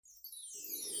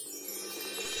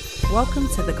Welcome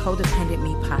to the Codependent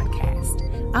Me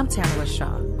podcast. I'm Tamara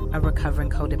Shaw, a recovering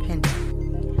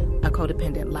codependent, a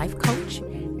codependent life coach,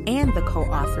 and the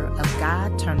co-author of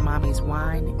God Turned Mommy's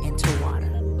Wine into Water.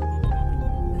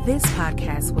 This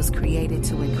podcast was created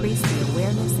to increase the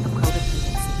awareness of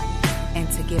codependency and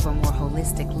to give a more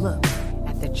holistic look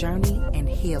at the journey and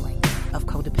healing of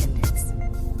codependence.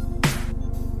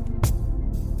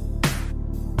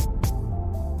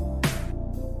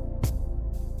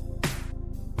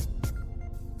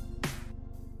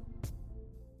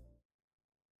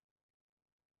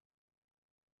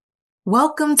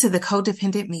 Welcome to the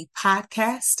Codependent Me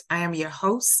podcast. I am your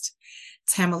host,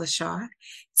 Tamara Shaw.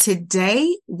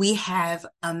 Today we have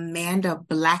Amanda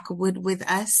Blackwood with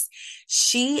us.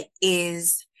 She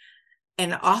is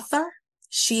an author.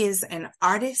 She is an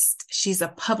artist. She's a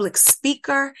public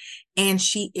speaker, and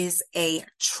she is a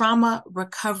trauma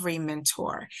recovery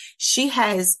mentor. She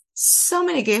has so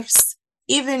many gifts.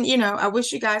 Even, I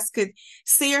wish you guys could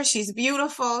see her. She's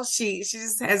beautiful.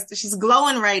 She's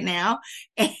glowing right now.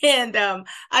 And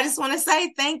I just want to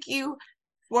say thank you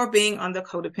for being on the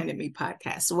Codependent Me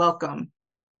podcast. Welcome.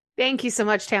 Thank you so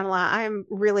much, Tamala. I'm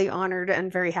really honored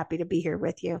and very happy to be here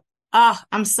with you.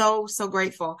 I'm so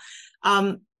grateful.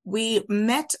 We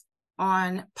met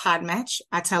on Podmatch.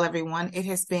 I tell everyone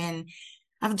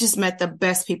I've just met the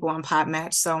best people on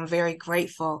Podmatch. So I'm very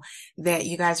grateful that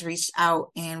you guys reached out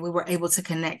and we were able to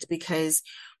connect, because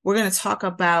we're going to talk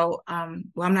about, I'm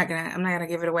not going to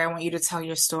give it away. I want you to tell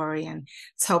your story and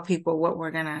tell people what we're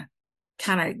going to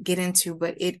kind of get into,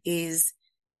 but it is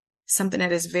something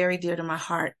that is very dear to my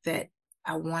heart that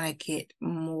I want to get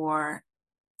more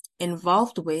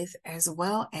involved with, as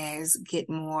well as get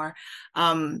more,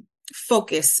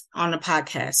 focus on the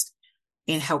podcast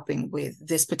in helping with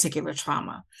this particular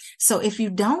trauma. So if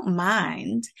you don't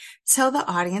mind, tell the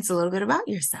audience a little bit about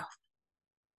yourself.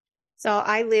 So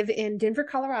I live in Denver,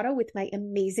 Colorado with my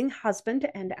amazing husband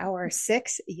and our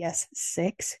six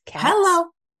cats. Hello.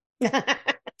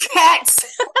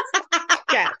 Cats.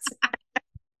 Cats.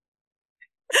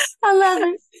 I love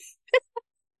it.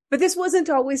 But this wasn't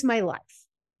always my life.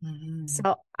 Mm-hmm.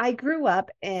 So I grew up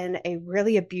in a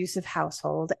really abusive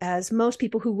household, as most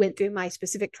people who went through my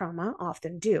specific trauma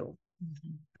often do.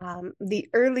 Mm-hmm. The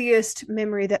earliest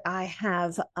memory that I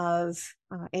have of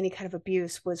any kind of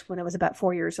abuse was when I was about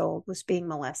 4 years old, was being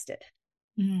molested.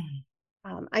 Mm.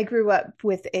 I grew up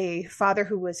with a father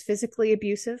who was physically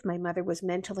abusive. My mother was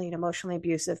mentally and emotionally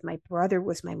abusive. My brother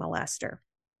was my molester.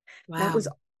 Wow. That was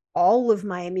all of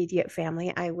my immediate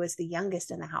family. I was the youngest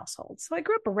in the household. So I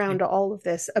grew up around all of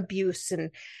this abuse,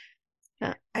 and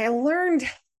I learned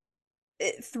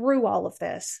through all of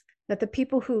this that the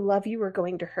people who love you are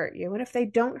going to hurt you. And if they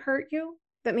don't hurt you,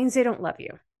 that means they don't love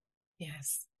you.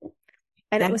 Yes.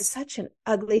 And it was such an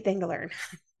ugly thing to learn.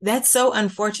 That's so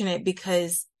unfortunate,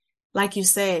 because like you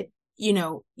said,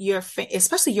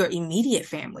 especially your immediate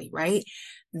family, right?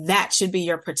 That should be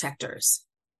your protectors.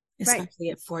 Especially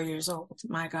right. At 4 years old,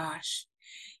 my gosh.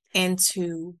 And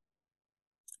to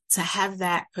have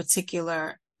that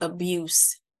particular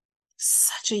abuse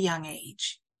such a young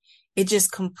age, it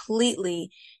just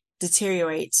completely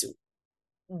deteriorates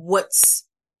what's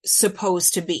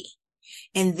supposed to be.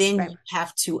 And then right. You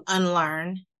have to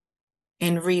unlearn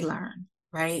and relearn,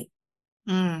 right?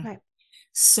 Right.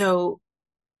 So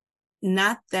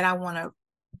not that I want to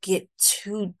get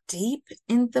too deep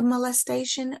in the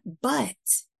molestation, but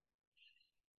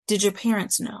did your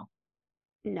parents know?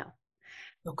 No.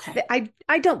 Okay.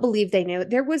 I don't believe they knew.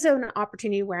 There was an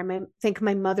opportunity where I think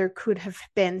my mother could have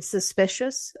been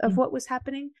suspicious of what was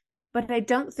happening, but I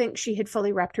don't think she had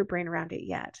fully wrapped her brain around it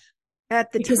yet.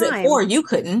 At the time. Because at 4, you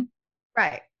couldn't.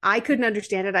 Right. I couldn't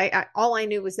understand it. All I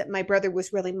knew was that my brother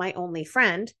was really my only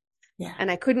friend. Yeah. And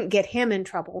I couldn't get him in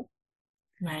trouble.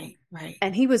 Right.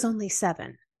 And he was only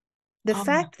 7. The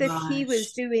fact that he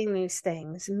was doing these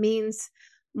things means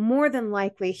more than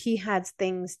likely he had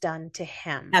things done to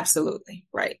him. Absolutely.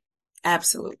 Right.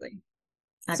 Absolutely.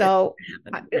 So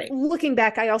looking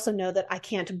back, I also know that I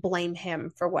can't blame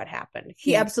him for what happened.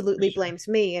 He absolutely blames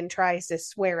me and tries to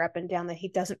swear up and down that he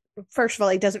doesn't, first of all,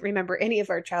 he doesn't remember any of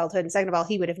our childhood. And second of all,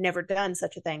 he would have never done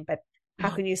such a thing. But how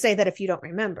can you say that if you don't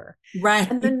remember?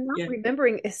 Right. And then not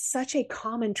remembering is such a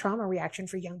common trauma reaction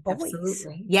for young boys.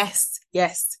 Absolutely. Yes.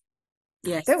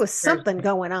 There was something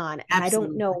going on, and I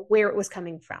don't know where it was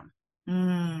coming from.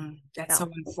 That's so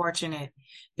unfortunate,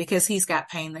 because he's got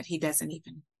pain that he doesn't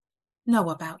even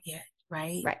know about yet,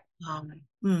 right? Right.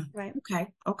 Right.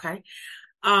 Okay.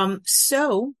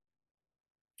 So,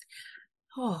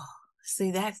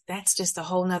 see, that's just a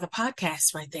whole nother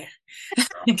podcast right there.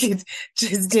 You could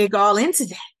just dig all into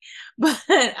that.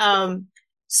 But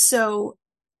so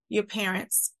your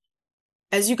parents,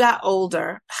 as you got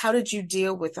older, how did you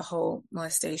deal with the whole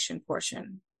molestation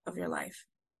portion of your life?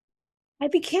 I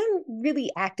began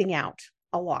really acting out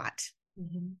a lot.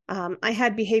 I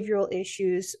had behavioral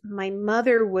issues. My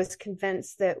mother was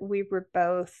convinced that we were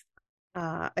both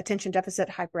attention deficit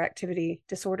hyperactivity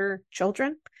disorder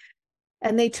children.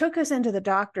 And they took us into the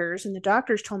doctors, and the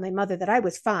doctors told my mother that I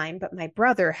was fine, but my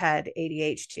brother had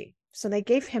ADHD. So they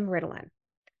gave him Ritalin.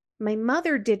 My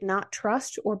mother did not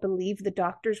trust or believe the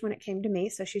doctors when it came to me.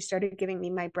 So she started giving me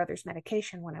my brother's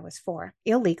medication when I was 4,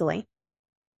 illegally.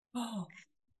 Oh.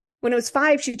 When I was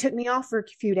 5, she took me off for a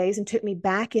few days and took me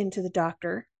back into the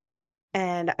doctor.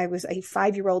 And I was a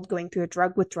 5-year-old going through a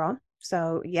drug withdrawal.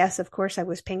 So yes, of course, I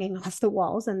was pinging off the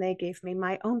walls, and they gave me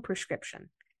my own prescription.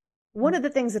 One of the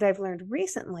things that I've learned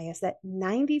recently is that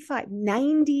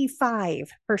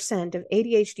 95% of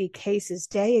ADHD cases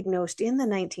diagnosed in the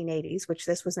 1980s, which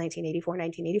this was 1984,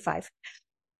 1985,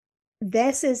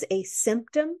 this is a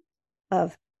symptom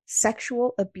of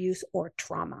sexual abuse or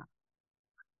trauma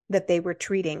that they were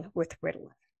treating with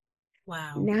Ritalin.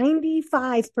 Wow.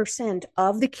 95%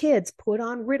 of the kids put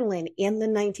on Ritalin in the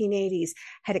 1980s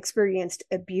had experienced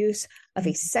abuse of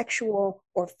a sexual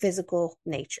or physical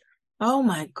nature. Oh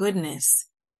my goodness.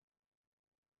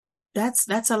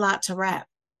 That's a lot to wrap.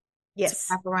 Yes.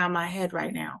 To wrap around my head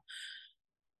right now.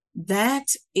 That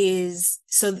was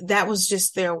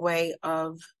just their way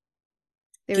of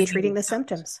they were treating the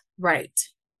symptoms. Right.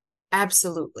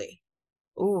 Absolutely.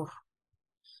 Ooh.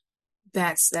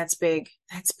 That's big.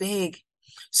 That's big.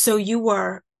 So you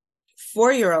were a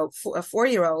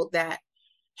 4-year-old that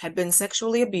had been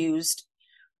sexually abused,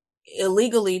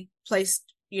 illegally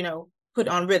placed, put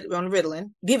on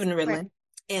Ritalin, given Ritalin. Right.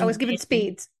 And I was given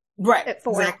speeds. Right. At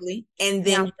 4. Exactly. And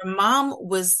then your mom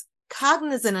was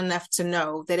cognizant enough to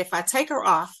know that if I take her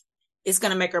off, it's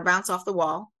going to make her bounce off the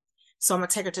wall. So I'm going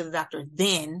to take her to the doctor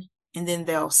then, and then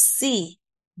they'll see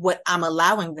what I'm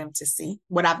allowing them to see,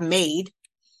 what I've made.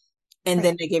 And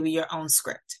then they give you your own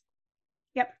script.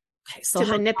 Yep. Okay, so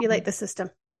to manipulate the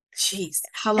system. Jeez,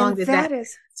 how long did that?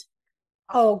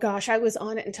 Oh gosh, I was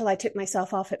on it until I took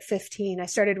myself off at 15. I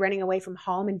started running away from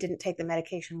home and didn't take the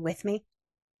medication with me.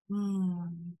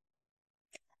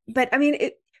 But I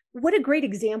mean, what a great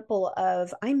example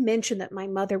of, I mentioned that my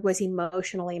mother was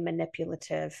emotionally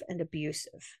manipulative and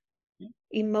abusive,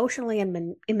 emotionally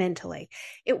and mentally.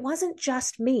 It wasn't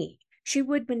just me. She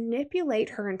would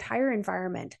manipulate her entire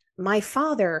environment. My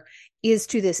father is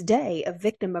to this day a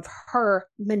victim of her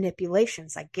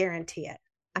manipulations. I guarantee it.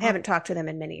 I haven't talked to them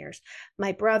in many years.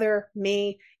 My brother,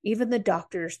 me, even the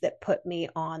doctors that put me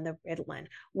on the Ritalin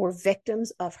were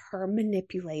victims of her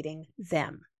manipulating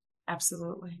them.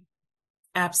 Absolutely.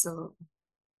 Absolutely.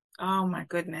 Oh my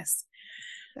goodness.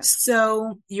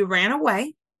 So you ran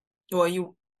away, or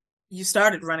you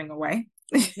started running away.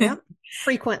 Yeah,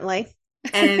 frequently.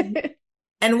 And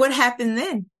what happened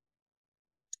then?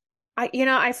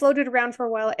 I floated around for a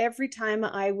while. Every time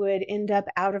I would end up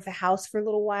out of the house for a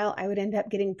little while, I would end up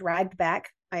getting dragged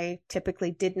back. I typically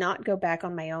did not go back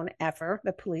on my own ever.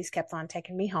 The police kept on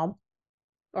taking me home,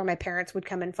 or my parents would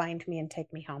come and find me and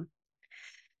take me home.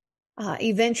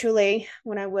 Eventually,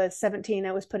 when I was 17,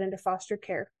 I was put into foster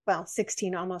care. Well,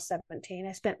 16, almost 17.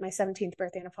 I spent my 17th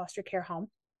birthday in a foster care home.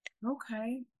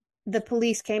 Okay. The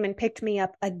police came and picked me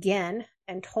up again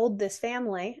and told this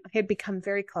family, I had become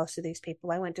very close to these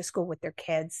people. I went to school with their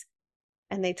kids,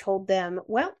 and they told them,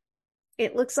 well,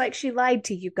 it looks like she lied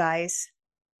to you guys.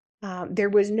 There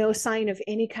was no sign of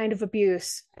any kind of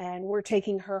abuse, and we're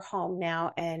taking her home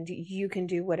now, and you can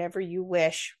do whatever you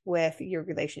wish with your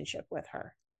relationship with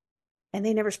her. And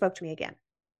they never spoke to me again.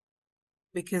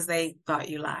 Because they thought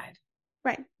you lied.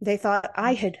 Right. They thought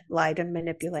I had lied and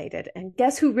manipulated. And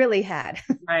guess who really had?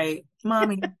 Right.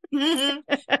 Mommy.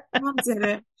 Mom did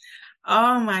it.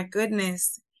 Oh my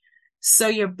goodness. So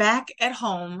you're back at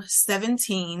home,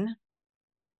 17.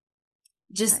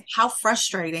 Just right. How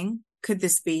frustrating could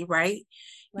this be, right?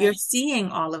 You're seeing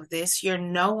all of this. You're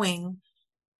knowing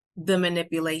the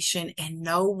manipulation, and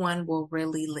no one will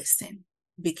really listen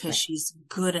because she's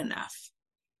good enough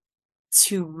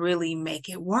to really make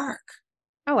it work.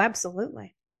 Oh,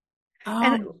 absolutely. Oh,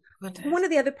 and goodness. One of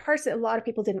the other parts that a lot of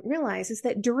people didn't realize is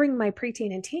that during my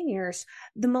preteen and teen years,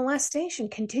 the molestation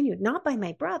continued, not by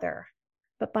my brother,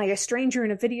 but by a stranger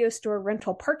in a video store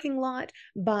rental parking lot,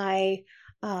 by,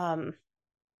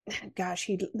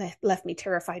 he left me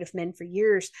terrified of men for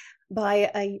years,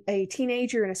 by a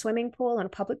teenager in a swimming pool, in a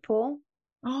public pool,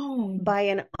 by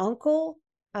an uncle,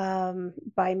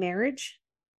 by marriage.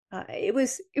 It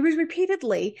was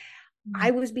repeatedly.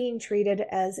 I was being treated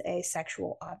as a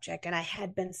sexual object, and I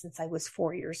had been since I was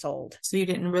 4 years old. So you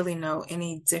didn't really know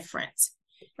any difference.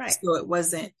 Right. So it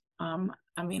wasn't,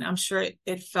 I mean, I'm sure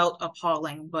it felt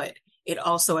appalling, but it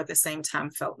also at the same time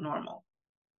felt normal.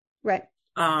 Right.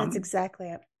 That's Um, exactly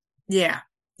it. yeah,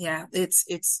 yeah, it's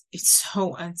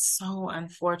so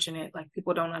unfortunate. Like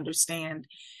people don't understand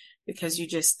because you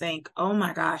just think, oh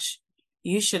my gosh,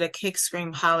 you should have kicked,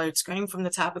 screamed, hollered, screamed from the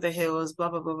top of the hills, blah,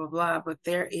 blah, blah, blah, blah. But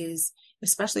there is,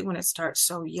 especially when it starts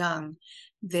so young,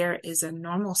 there is a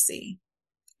normalcy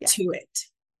Yeah. to it,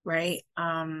 right?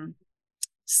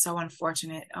 So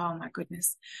unfortunate. Oh my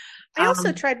goodness. I also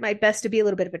Um, tried my best to be a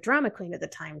little bit of a drama queen at the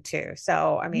time too.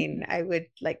 So, I mean, I would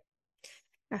like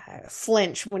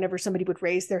flinch whenever somebody would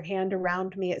raise their hand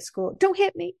around me at school. Don't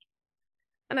hit me.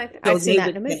 And so I've seen they that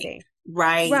would in a think, movie.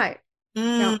 right. Right.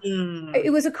 Now, Mm, it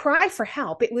was a cry for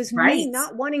help. It was me right,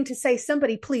 not wanting to say,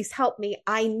 somebody, please help me.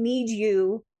 I need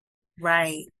you.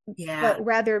 right. Yeah. But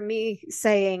rather me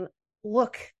saying,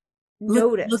 look,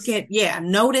 Look notice. at, yeah,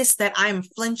 notice that I'm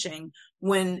flinching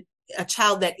when a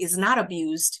child that is not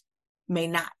abused may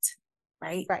not,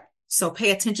 right? Right. So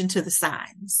pay attention to the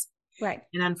signs. Right.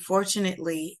 And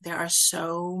unfortunately, there are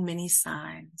so many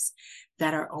signs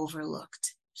that are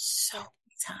overlooked so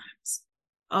many times.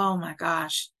 Oh my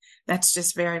gosh. That's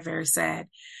just very, very sad.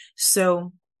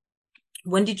 So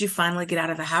when did you finally get out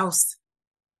of the house?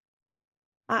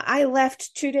 I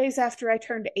left 2 days after I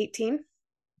turned 18.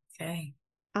 Okay.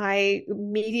 I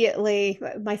immediately,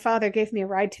 my father gave me a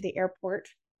ride to the airport.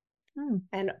 Hmm.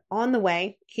 And on the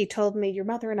way, he told me, your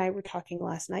mother and I were talking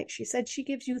last night. She said she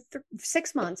gives you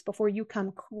 6 months before you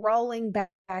come crawling back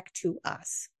to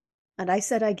us. And I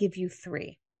said, I give you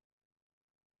 3.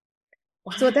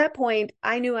 So Wow. at that point,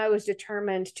 I knew I was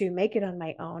determined to make it on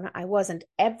my own. I wasn't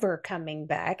ever coming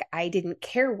back. I didn't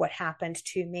care what happened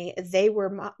to me. They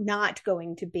were not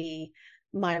going to be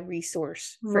my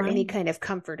resource for any Right. kind of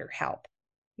comfort or help.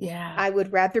 Yeah. I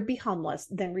would rather be homeless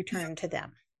than return to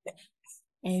them.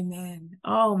 Amen.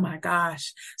 Oh my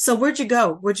gosh. So where'd you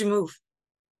go? Where'd you move?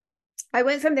 I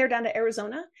went from there down to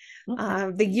Arizona.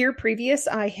 Okay. The year previous,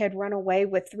 I had run away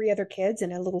with 3 other kids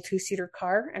in a little 2-seater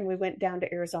car, and we went down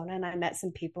to Arizona, and I met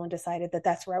some people and decided that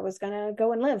that's where I was going to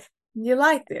go and live. You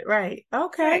liked it, right? Right.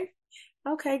 Okay.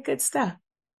 Okay, good stuff.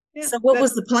 Yeah. So what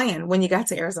was the plan when you got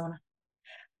to Arizona?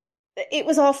 It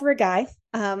was all for a guy.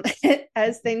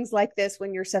 As things like this,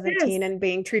 when you're Yes. 17 and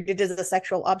being treated as a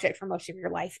sexual object for most of your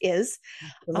life is.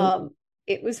 Absolutely. Um,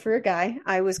 it was for a guy.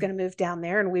 I was going to move down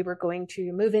there and we were going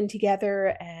to move in together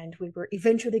and we were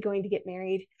eventually going to get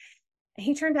married.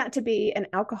 He turned out to be an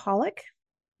alcoholic.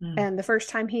 Mm. And the first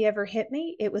time he ever hit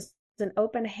me, it was an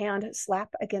open hand slap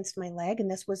against my leg. And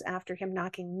this was after him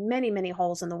knocking many, many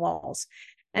holes in the walls.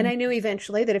 And Mm. I knew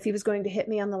eventually that if he was going to hit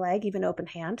me on the leg, even open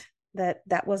hand,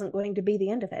 that wasn't going to be the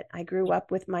end of it. I grew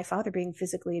up with my father being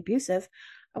physically abusive.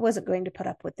 I wasn't going to put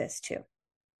up with this too.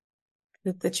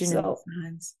 That you knew the So,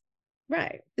 signs.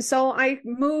 right. So I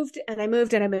moved and I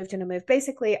moved and I moved and I moved.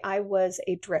 Basically, I was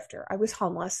a drifter. I was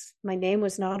homeless. My name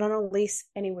was not on a lease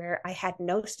anywhere. I had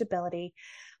no stability.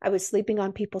 I was sleeping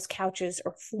on people's couches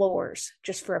or floors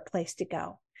just for a place to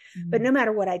go. But Mm. no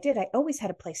matter what I did, I always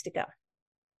had a place to go.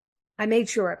 I made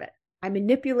sure of it. I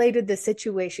manipulated the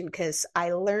situation because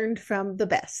I learned from the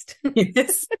best.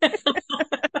 Yes.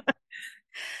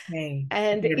 Hey, I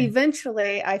And get it.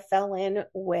 eventually I fell in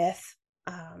with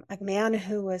a man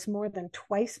who was more than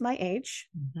twice my age.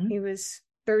 Mhm. He was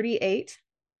 38.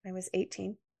 I was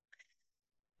 18.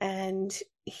 And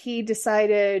he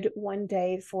decided one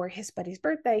day for his buddy's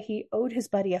birthday, he owed his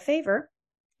buddy a favor.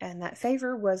 And that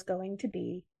favor was going to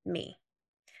be me.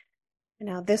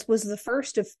 Now, this was the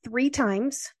first of 3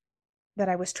 times that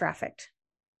I was trafficked.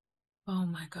 Oh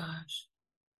my gosh.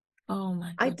 Oh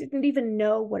my I goodness. didn't even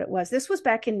know what it was. This was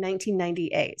back in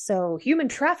 1998. So human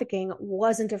trafficking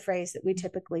wasn't a phrase that we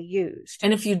typically used.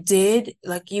 And if you did,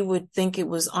 like you would think it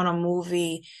was on a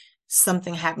movie,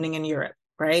 something happening in Europe,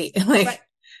 right? Right. Like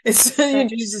it's you Right.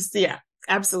 just yeah,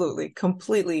 absolutely,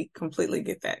 completely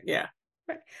get that. Yeah.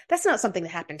 Right. That's not something that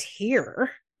happened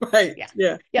here. Right. Yeah.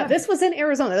 Yeah. Yeah. Right. This was in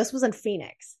Arizona. This was in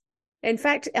Phoenix. In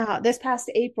fact, this past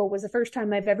April was the first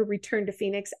time I've ever returned to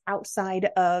Phoenix outside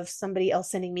of somebody else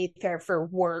sending me there for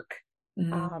work.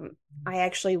 Mhm. Um, I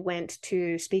actually went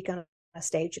to speak on a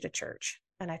stage at a church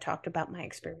and I talked about my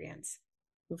experience.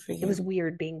 Good for It was you.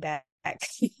 weird being back.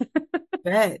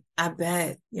 Bet. I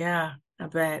bet. Yeah. I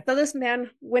bet. So this man,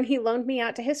 when he loaned me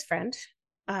out to his friend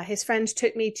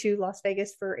took me to Las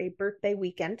Vegas for a birthday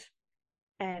weekend.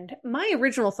 And my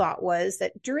original thought was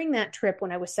that during that trip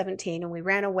when I was 17 and we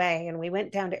ran away and we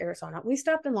went down to Arizona, we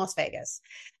stopped in Las Vegas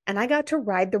and I got to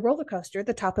ride the roller coaster at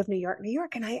the top of New York, New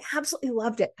York. And I absolutely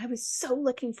loved it. I was so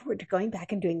looking forward to going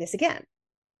back and doing this again.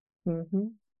 Mm-hmm.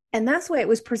 And that's the way it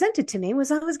was presented to me, was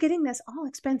I was getting this all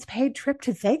expense paid trip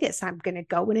to Vegas. I'm going to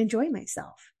go and enjoy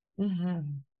myself. Mm-hmm.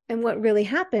 And what really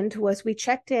happened was we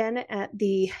checked in at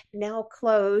the now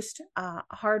closed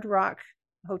Hard Rock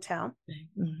Hotel.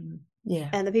 Mm-hmm. Yeah.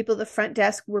 And the people at the front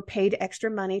desk were paid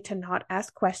extra money to not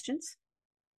ask questions.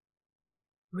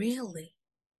 Really?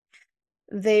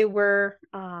 They were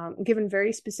given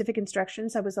very specific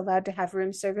instructions. I was allowed to have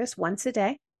room service once a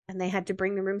day, and they had to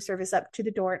bring the room service up to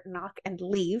the door, knock, and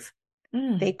leave.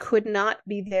 They could not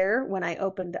be there when I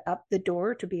opened up the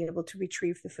door to be able to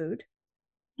retrieve the food.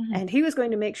 And he was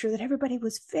going to make sure that everybody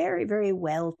was very, very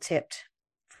well tipped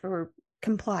for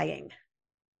complying.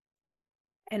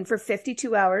 And for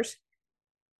 52 hours,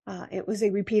 it was a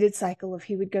repeated cycle of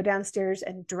he would go downstairs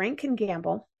and drink and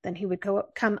gamble. Then he would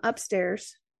come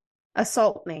upstairs,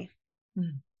 assault me,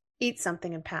 eat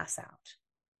something, and pass out.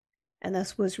 And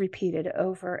this was repeated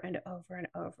over and over and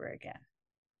over again.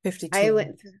 52.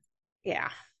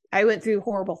 I went through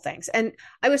horrible things. And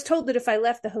I was told that if I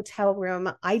left the hotel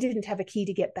room, I didn't have a key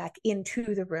to get back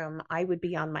into the room. I would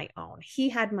be on my own. He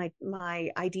had my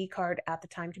ID card at the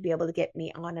time to be able to get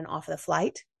me on and off the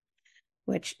flight,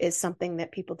 which is something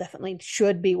that people definitely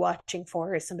should be watching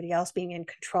for, is somebody else being in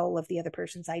control of the other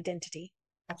person's identity.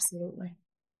 Absolutely.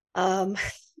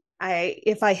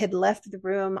 If I had left the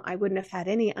room, I wouldn't have had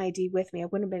any ID with me. I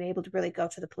wouldn't have been able to really go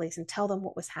to the police and tell them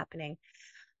what was happening.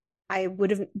 I would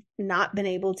have not been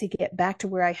able to get back to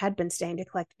where I had been staying to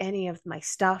collect any of my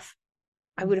stuff.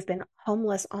 I would have been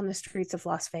homeless on the streets of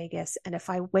Las Vegas. And if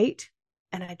I wait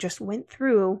and I just went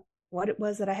through what it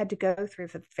was that I had to go through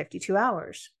for 52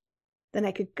 hours, then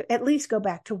I could at least go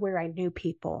back to where I knew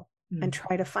people and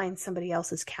try to find somebody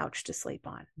else's couch to sleep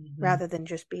on, rather than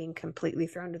just being completely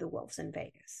thrown to the wolves in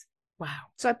Vegas. Wow.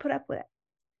 So I put up with it.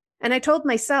 And I told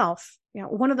myself,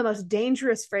 one of the most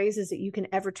dangerous phrases that you can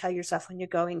ever tell yourself when you're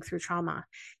going through trauma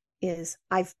is,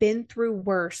 I've been through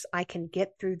worse. I can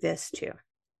get through this too.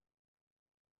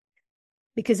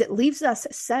 Because it leaves us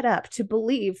set up to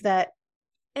believe that,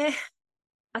 I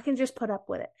can just put up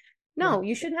with it. No,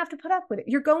 you shouldn't have to put up with it.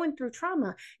 You're going through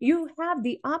trauma. You have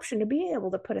the option to be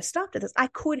able to put a stop to this. I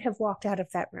could have walked out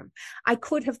of that room. I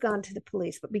could have gone to the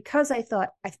police, but because I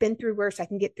thought I've been through worse, I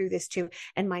can get through this too.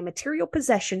 And my material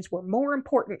possessions were more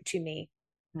important to me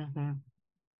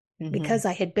because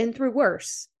I had been through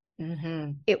worse.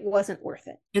 It wasn't worth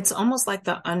it. It's almost like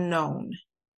the unknown.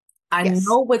 I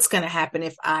know what's going to happen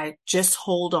if I just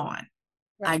hold on.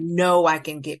 Right. I know I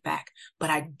can get back, but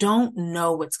I don't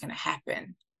know what's going to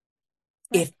happen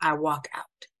if I walk out.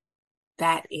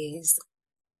 That is,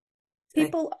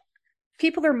 people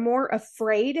are more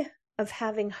afraid of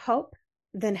having hope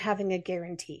than having a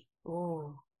guarantee.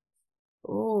 Oh,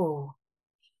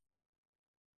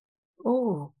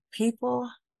 people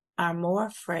are more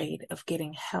afraid of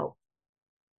getting help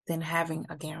than having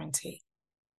a guarantee.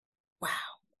 Wow.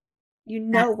 You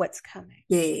know what's coming.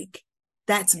 Big.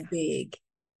 That's big.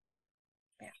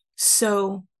 Yeah.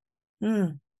 So,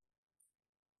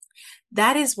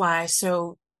 that is why.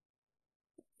 So,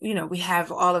 we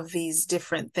have all of these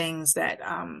different things that,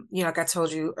 like I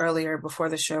told you earlier before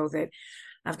the show, that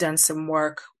I've done some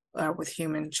work with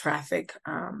human traffic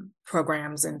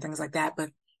programs and things like that. But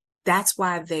that's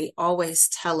why they always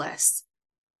tell us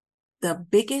the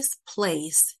biggest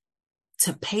place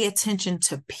to pay attention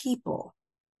to people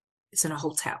is in a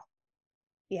hotel.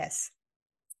 Yes.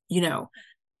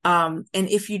 And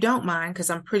if you don't mind, because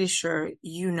I'm pretty sure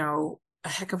a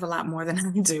heck of a lot more than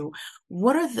I do,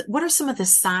 what are some of the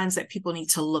signs that people need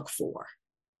to look for?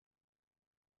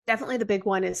 Definitely the big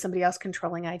one is somebody else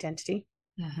controlling identity.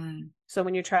 So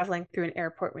when you're traveling through an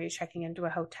airport, when you're checking into a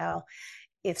hotel,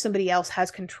 if somebody else has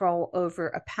control over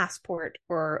a passport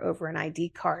or over an ID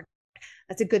card,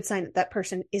 that's a good sign that that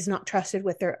person is not trusted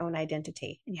with their own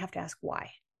identity. And you have to ask why.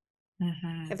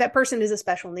 If that person is a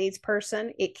special needs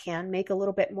person, it can make a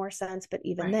little bit more sense. But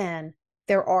even then,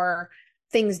 there are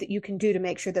things that you can do to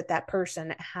make sure that that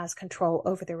person has control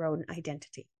over their own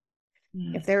identity.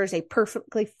 If there is a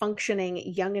perfectly functioning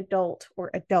young adult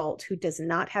or adult who does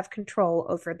not have control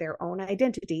over their own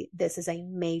identity, this is a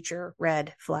major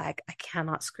red flag. I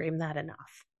cannot scream that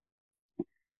enough.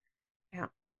 Yeah,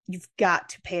 you've got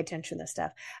to pay attention to this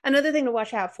stuff. Another thing to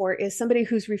watch out for is somebody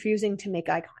who's refusing to make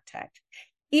eye contact.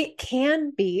 It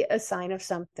can be a sign of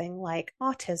something like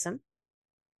autism,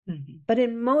 but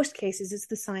in most cases, it's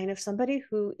the sign of somebody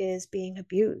who is being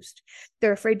abused.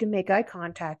 They're afraid to make eye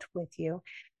contact with you.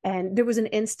 And there was an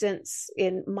instance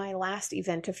in my last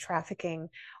event of trafficking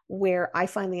where I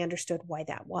finally understood why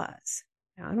that was.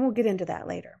 Now, and we'll get into that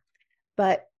later.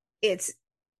 But it's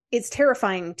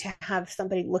terrifying to have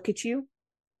somebody look at you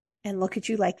and look at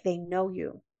you like they know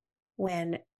you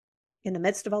when in the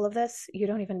midst of all of this, you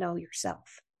don't even know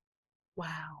yourself.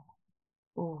 Wow.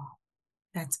 Oh,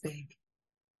 that's big.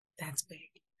 That's big.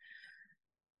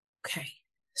 Okay.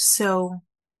 So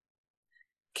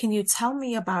can you tell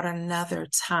me about another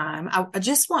time? I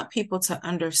just want people to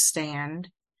understand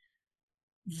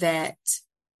that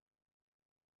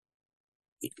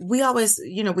we always,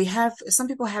 we have, some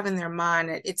people have in their mind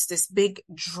that it's this big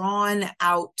drawn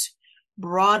out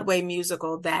Broadway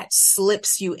musical that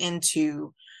slips you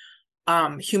into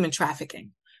human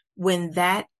trafficking, when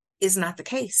that is not the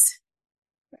case.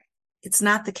 It's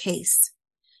not the case.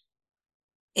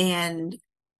 And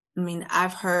I mean,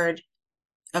 I've heard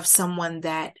of someone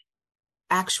that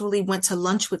actually went to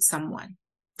lunch with someone.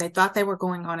 They thought they were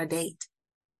going on a date.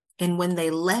 And when they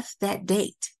left that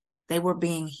date, they were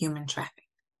being human trafficked.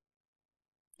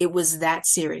 It was that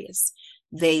serious.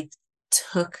 They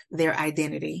took their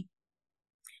identity.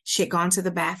 She had gone to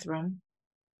the bathroom.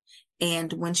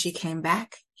 And when she came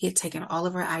back, he had taken all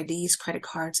of her IDs, credit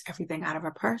cards, everything out of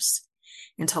her purse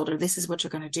and told her, this is what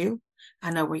you're going to do.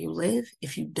 I know where you live.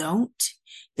 If you don't,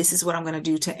 this is what I'm going to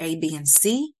do to A, B, and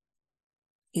C.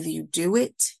 Either you do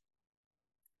it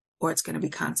or it's going to be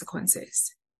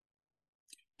consequences.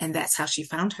 And that's how she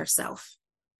found herself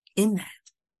in that,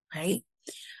 right?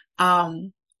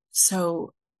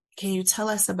 So can you tell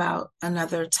us about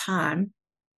another time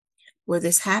where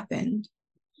this happened?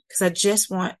 Because I just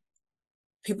want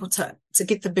people to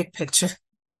get the big picture.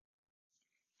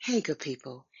 Hey, good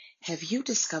people. Have you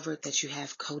discovered that you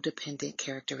have codependent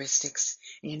characteristics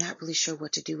and you're not really sure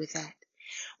what to do with that?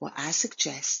 Well, I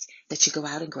suggest that you go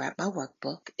out and grab my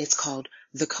workbook. It's called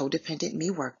The Codependent Me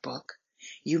Workbook.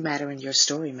 You matter and your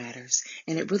story matters.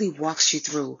 And it really walks you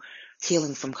through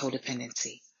healing from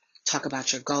codependency. Talk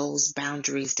about your goals,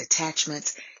 boundaries,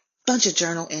 detachments, bunch of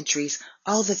journal entries,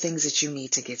 all the things that you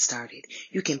need to get started.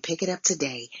 You can pick it up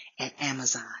today at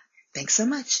Amazon. Thanks so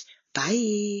much.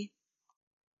 Bye.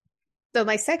 So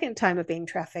my second time of being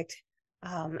trafficked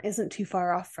isn't too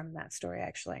far off from that story,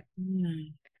 actually.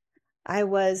 I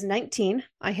was 19.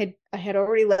 I had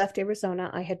already left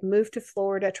Arizona. I had moved to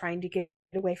Florida trying to get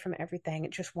away from everything.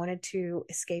 Just wanted to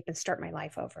escape and start my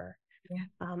life over.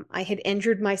 Yeah. I had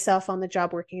injured myself on the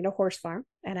job working at a horse farm,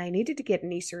 and I needed to get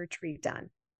knee surgery done.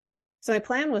 So my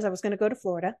plan was I was going to go to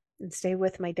Florida and stay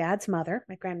with my dad's mother,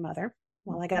 my grandmother,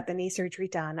 while I got the knee surgery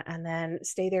done, and then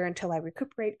stay there until I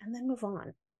recuperate and then move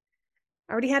on.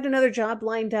 I already had another job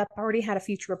lined up. I already had a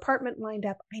future apartment lined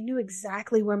up. I knew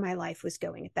exactly where my life was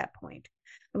going at that point.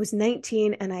 I was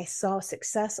 19 and I saw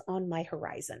success on my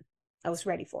horizon. I was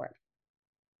ready for it.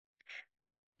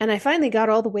 And I finally got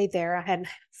all the way there. I had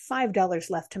 $5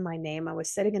 left to my name. I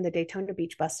was sitting in the Daytona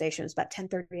Beach bus station. It was about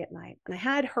 10:30 at night. And I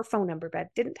had her phone number, but I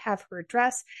didn't have her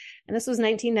address. And this was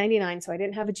 1999, so I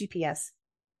didn't have a GPS.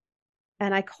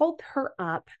 And I called her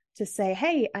up to say,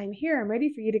 hey, I'm here. I'm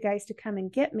ready for you guys to come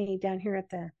and get me down here at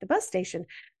the bus station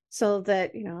so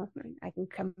that, I can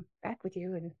come back with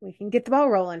you and we can get the ball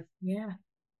rolling. Yeah.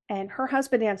 And her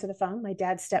husband answered the phone, my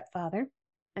dad's stepfather,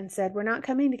 and said, we're not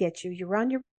coming to get you. You're on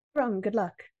your own. Good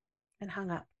luck. And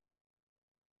hung up.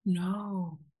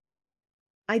 No.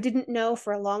 I didn't know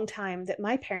for a long time that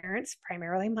my parents,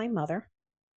 primarily my mother,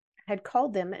 had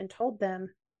called them and told them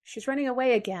she's running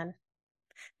away again.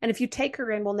 And if you take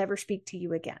her in, we'll never speak to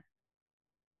you again.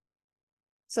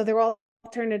 So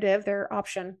their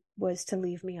option was to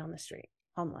leave me on the street,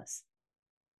 homeless.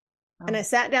 Oh. And I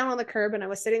sat down on the curb and I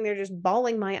was sitting there just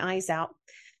bawling my eyes out.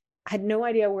 I had no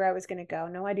idea where I was going to go,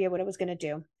 no idea what I was going to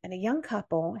do. And a young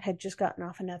couple had just gotten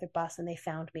off another bus and they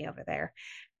found me over there.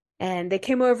 And they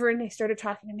came over and they started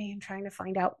talking to me and trying to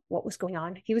find out what was going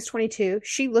on. He was 22.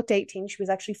 She looked 18. She was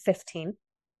actually 15.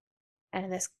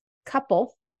 And this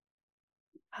couple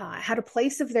had a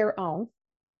place of their own.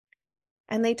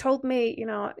 And they told me,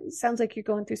 it sounds like you're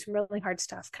going through some really hard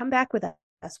stuff. Come back with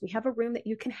us. We have a room that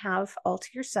you can have all to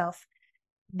yourself.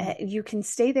 You can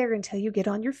stay there until you get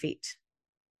on your feet.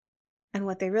 And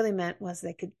what they really meant was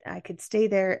I could stay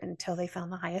there until they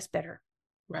found the highest bidder.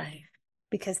 Right.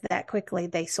 Because that quickly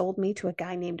they sold me to a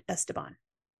guy named Esteban.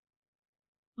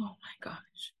 Oh my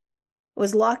gosh.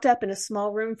 Was locked up in a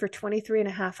small room for 23 and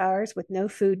a half hours with no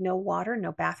food, no water,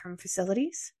 no bathroom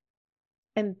facilities.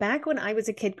 And back when I was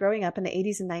a kid growing up in the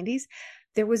 80s and 90s,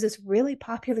 there was this really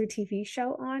popular TV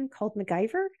show on called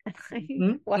MacGyver, and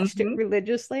I watched it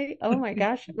religiously. Oh my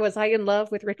gosh, was I in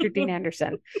love with Richard Dean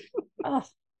Anderson? Oh.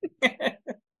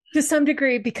 To some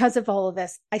degree, because of all of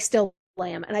this, I still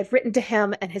am. And I've written to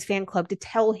him and his fan club to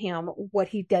tell him what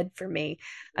he did for me.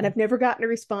 And I've never gotten a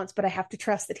response, but I have to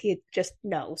trust that he just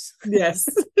knows. Yes.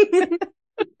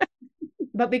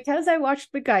 But because I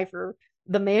watched MacGyver,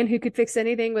 the man who could fix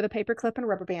anything with a paperclip and a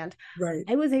rubber band, Right.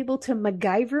 I was able to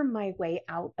MacGyver my way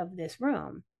out of this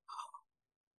room.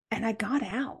 And I got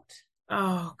out.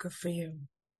 Oh, good for you.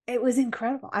 It was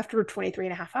incredible. After 23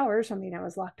 and a half hours, I mean, I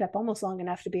was locked up almost long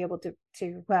enough to be able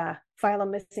to file a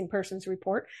missing persons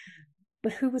report.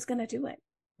 But who was going to do it?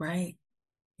 Right.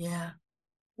 Yeah.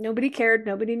 Nobody cared.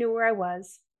 Nobody knew where I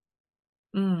was.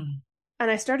 Mm.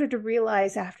 And I started to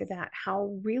realize after that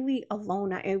how really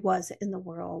alone I was in the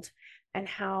world and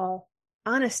how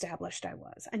unestablished I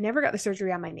was. I never got the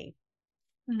surgery on my knee.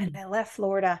 And I left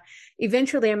Florida.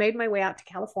 Eventually, I made my way out to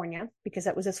California because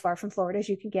that was as far from Florida as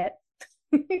you could get.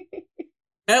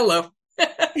 Hello.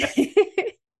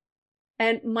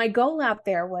 And my goal out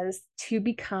there was to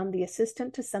become the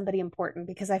assistant to somebody important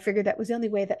because I figured that was the only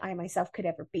way that I myself could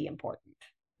ever be important.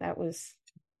 That was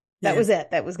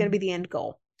it. That was going to be the end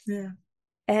goal. Yeah.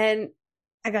 And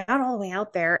I got all the way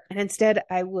out there, and instead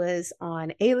I was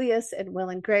on Alias and Will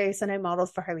and Grace, and I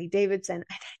modeled for Harley Davidson. And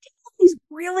I did all these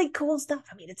really cool stuff.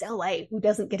 I mean, it's LA. Who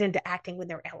doesn't get into acting when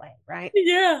they're LA, right?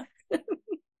 Yeah.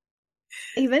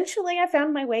 Eventually, I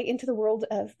found my way into the world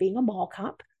of being a mall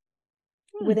cop.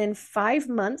 Within 5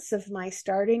 months of my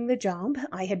starting the job,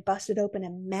 I had busted open a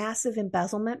massive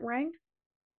embezzlement ring.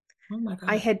 Oh my God.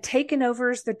 I had taken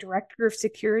over as the director of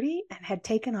security and had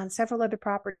taken on several other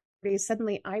properties.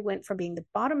 Suddenly, I went from being the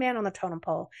bottom man on the totem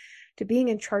pole to being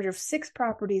in charge of 6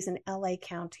 properties in LA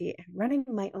County and running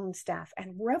my own staff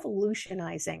and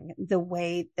revolutionizing the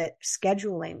way that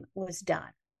scheduling was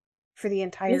done for the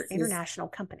entire international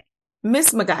company.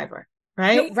 Miss MacGyver,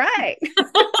 right? Right.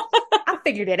 I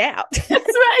figured it out. That's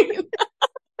right.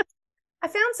 I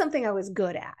found something I was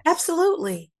good at.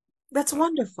 Absolutely. That's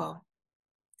wonderful.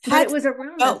 But it was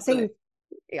around that same.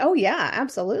 Oh, yeah,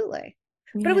 absolutely.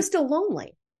 Yeah. But it was still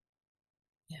lonely.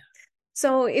 Yeah.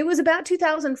 So it was about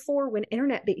 2004 when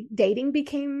internet dating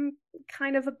became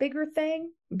kind of a bigger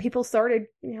thing. People started,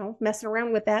 messing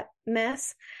around with that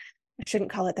mess. I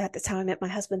shouldn't call it that. That's how I met my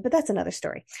husband, but that's another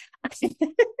story.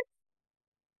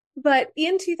 But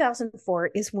in 2004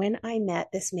 is when I met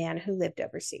this man who lived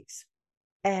overseas.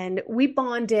 And we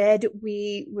bonded.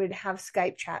 We would have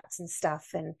Skype chats and stuff.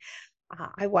 And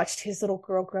I watched his little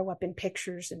girl grow up in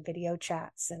pictures and video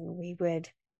chats. And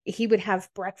he would have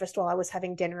breakfast while I was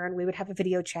having dinner, and we would have a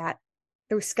video chat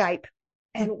through Skype.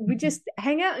 And we just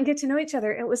hang out and get to know each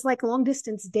other. It was like long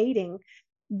distance dating,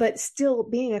 but still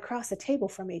being across the table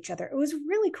from each other. It was a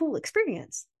really cool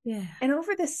experience. Yeah. And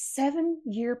over this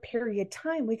 7-year period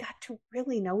time, we got to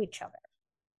really know each other.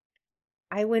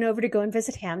 I went over to go and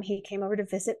visit him. He came over to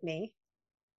visit me.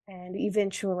 And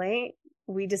eventually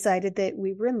we decided that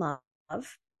we were in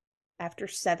love after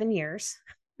 7 years.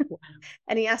 Wow.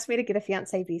 And he asked me to get a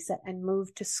fiancé visa and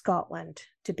move to Scotland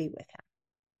to be with him.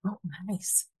 Oh,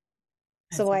 nice.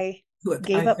 So I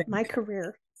gave up my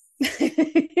career.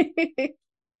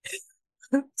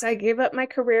 So I gave up my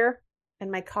career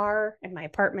and my car and my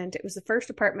apartment. It was the first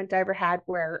apartment I ever had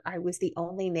where I was the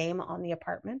only name on the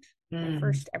apartment. My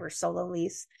first ever solo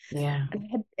lease. Yeah.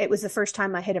 And it was the first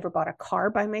time I had ever bought a car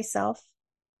by myself.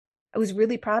 I was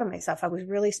really proud of myself. I was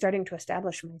really starting to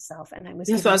establish myself. And I was.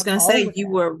 That's what I was going to say. You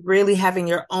were really having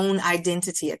your own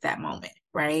identity at that moment,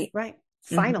 right? Right.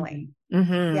 Finally.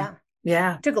 Mm-hmm. Yeah.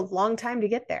 Yeah. It took a long time to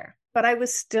get there. But I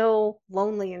was still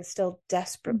lonely and still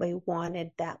desperately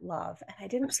wanted that love. And I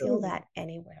didn't feel that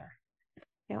anywhere.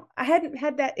 I hadn't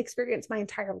had that experience my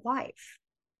entire life.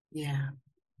 Yeah.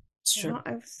 It's true.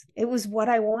 It was what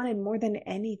I wanted more than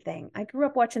anything. I grew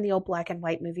up watching the old black and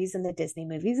white movies and the Disney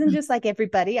movies. And just like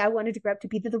everybody, I wanted to grow up to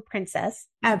be the princess.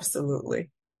 Absolutely.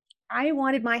 I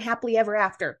wanted my happily ever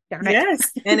after. Darn it.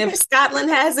 Yes. And if Scotland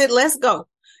has it, let's go.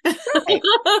 Right.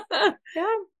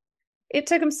 Yeah. It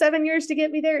took him 7 years to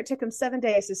get me there. It took him 7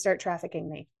 days to start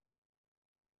trafficking me.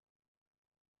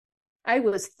 I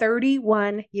was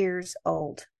 31 years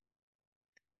old.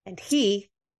 And he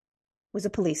was a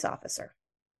police officer.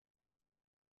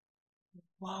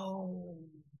 Whoa.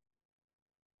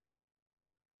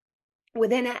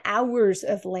 Within hours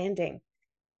of landing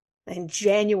in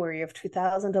January of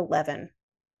 2011,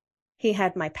 he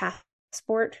had my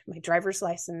passport, my driver's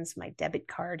license, my debit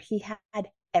card. He had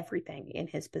everything in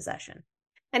his possession.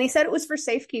 And he said it was for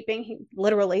safekeeping. He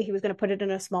was going to put it in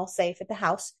a small safe at the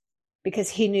house because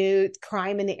he knew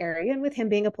crime in the area. And with him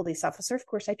being a police officer, of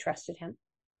course, I trusted him.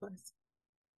 Of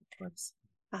course.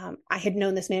 I had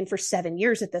known this man for 7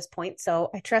 years at this point, so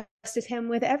I trusted him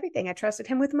with everything. I trusted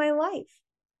him with my life.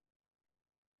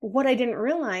 what I didn't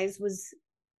realize was,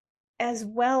 as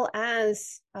well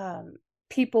as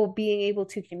people being able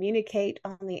to communicate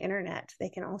on the internet, they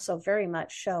can also very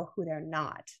much show who they're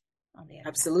not on the internet.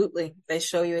 Absolutely. They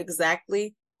show you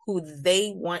exactly who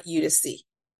they want you to see.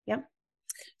 Yep.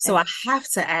 So I have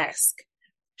to ask,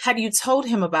 have you told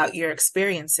him about your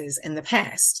experiences in the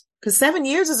past? Because 7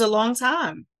 years is a long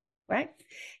time. Right.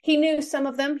 He knew some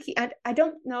of them. I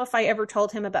don't know if I ever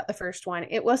told him about the first one.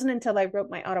 It wasn't until I wrote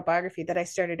my autobiography that I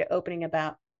started opening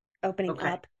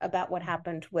up about what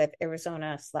happened with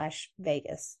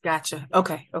Arizona/Vegas. Gotcha.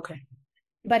 Okay.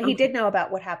 But he did know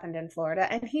about what happened in Florida,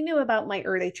 and he knew about my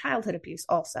early childhood abuse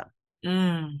also.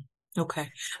 Okay.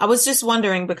 I was just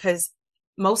wondering because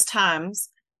most times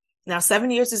now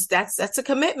 7 years that's a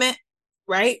commitment,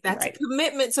 right? That's a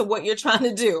commitment to what you're trying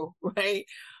to do, right?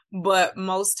 But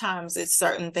most times it's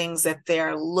certain things that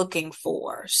they're looking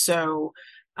for. So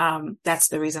that's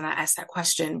the reason I asked that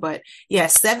question. But yeah,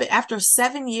 after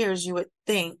 7 years, you would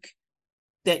think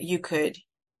that you could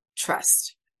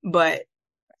trust. But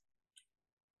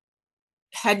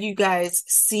had you guys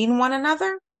seen one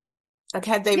another? Like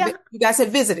you guys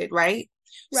had visited, right?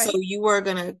 Right. So you were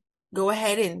gonna go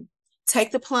ahead and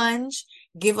take the plunge,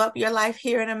 give up your life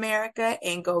here in America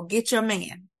and go get your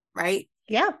man, right?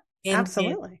 Yeah, and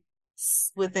absolutely.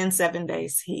 Within 7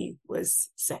 days, he was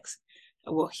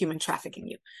human trafficking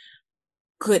you.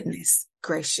 Goodness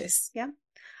gracious. Yeah.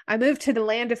 I moved to the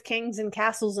land of kings and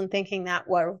castles and thinking that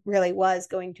what really was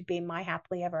going to be my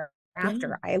happily ever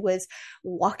after. I was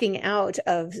walking out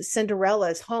of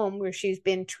Cinderella's home where she's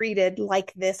been treated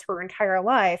like this her entire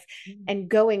life and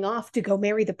going off to go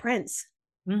marry the prince.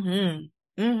 So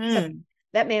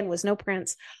that man was no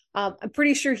prince. I'm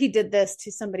pretty sure he did this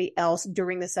to somebody else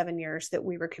during the 7 years that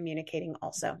we were communicating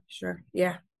also. Sure.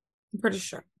 Yeah. I'm pretty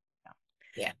sure.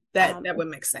 Yeah. That would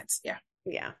make sense. Yeah.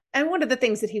 Yeah. And one of the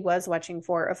things that he was watching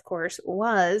for, of course,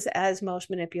 was, as most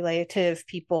manipulative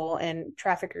people and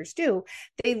traffickers do,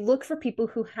 they look for people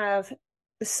who have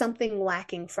something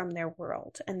lacking from their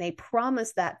world and they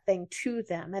promise that thing to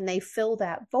them and they fill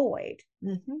that void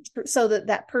so that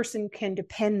that person can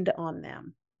depend on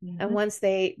them. And once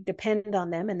they depend on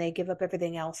them and they give up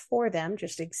everything else for them,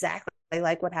 just exactly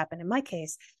like what happened in my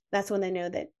case, that's when they know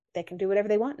that they can do whatever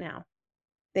they want now.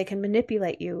 They can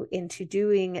manipulate you into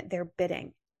doing their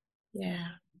bidding. Yeah.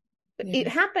 It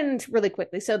happened really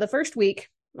quickly. So the first week,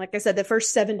 like I said, the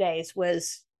first 7 days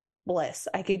was bliss.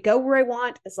 I could go where I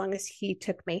want as long as he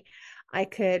took me. I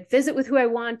could visit with who I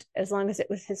want as long as it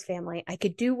was his family. I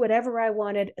could do whatever I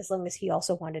wanted as long as he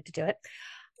also wanted to do it.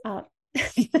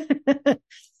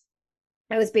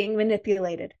 I was being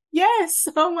manipulated. Yes.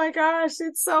 Oh my gosh.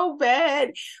 It's so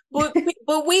bad. But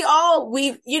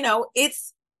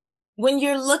it's when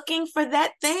you're looking for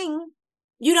that thing,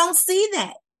 you don't see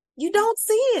that. You don't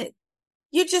see it.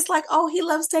 You're just like, oh, he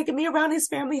loves taking me around his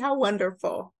family. How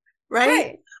wonderful.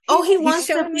 Right? Oh, he wants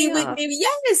to be with me.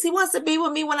 Yes, he wants to be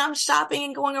with me when I'm shopping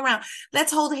and going around.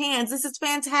 Let's hold hands. This is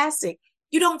fantastic.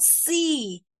 You don't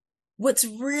see what's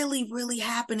really, really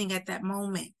happening at that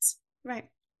moment. Right.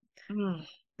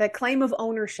 That claim of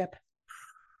ownership.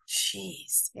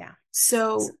 Jeez. Yeah.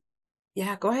 So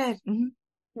yeah, go ahead.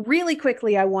 Really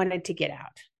quickly, I wanted to get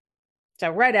out. So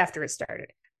right after it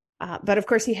started. But of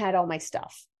course, he had all my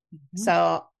stuff.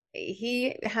 So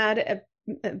he had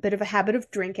a bit of a habit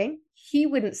of drinking. He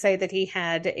wouldn't say that he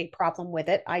had a problem with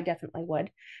it. I definitely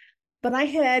would. But I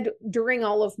had, during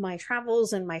all of my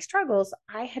travels and my struggles,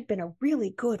 I had been a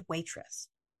really good waitress.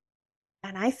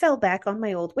 And I fell back on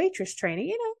my old waitress training.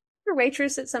 You know, you're a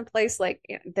waitress at some place like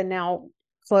the now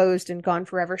closed and gone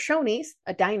forever Shoney's,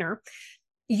 a diner.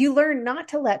 You learn not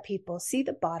to let people see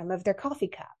the bottom of their coffee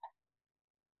cup.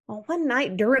 Well, one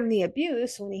night during the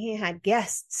abuse, when he had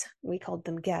guests, we called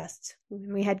them guests,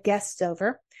 when we had guests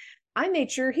over, I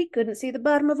made sure he couldn't see the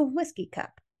bottom of a whiskey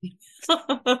cup.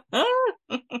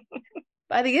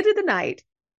 By the end of the night,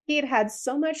 he had had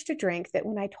so much to drink that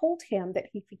when I told him that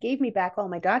if he gave me back all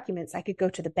my documents, I could go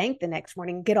to the bank the next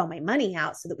morning and get all my money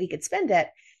out so that we could spend it,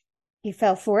 he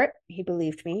fell for it. He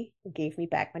believed me and gave me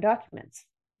back my documents.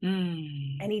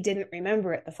 And he didn't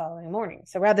remember it the following morning.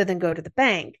 So rather than go to the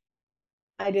bank,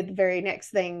 I did the very next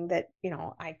thing that,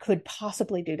 I could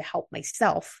possibly do to help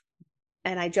myself.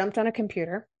 And I jumped on a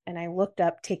computer and I looked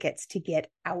up tickets to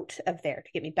get out of there,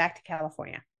 to get me back to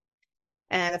California.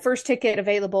 And the first ticket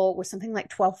available was something like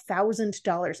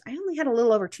 $12,000. I only had a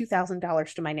little over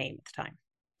 $2,000 to my name at the time.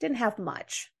 Didn't have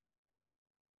much.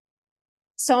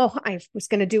 So I was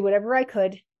going to do whatever I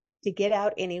could to get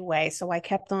out anyway. So I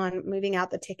kept on moving out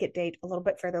the ticket date a little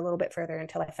bit further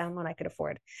until I found one I could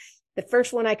afford. The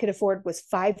first one I could afford was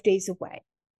 5 days away.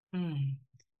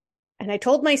 And I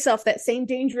told myself that same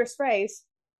dangerous phrase,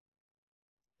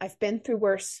 I've been through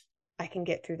worse. I can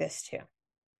get through this too.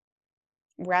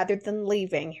 Rather than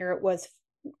leaving, here it was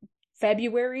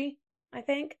February, I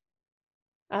think,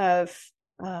 of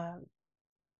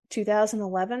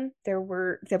 2011. There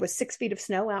was 6 feet of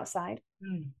snow outside.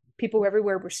 People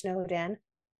everywhere were snowed in.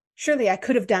 Surely I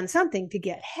could have done something to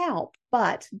get help,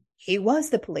 but he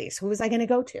was the police. Who was I going to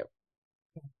go to?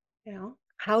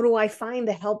 How do I find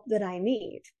the help that I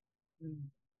need?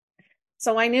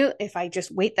 So I knew if I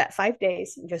just wait that 5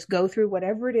 days and just go through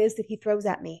whatever it is that he throws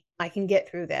at me, I can get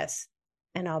through this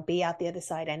and I'll be out the other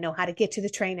side. I know how to get to the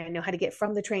train. I know how to get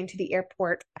from the train to the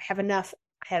airport. I have enough.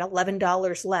 I had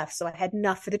 $11 left, so I had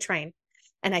enough for the train,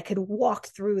 and I could walk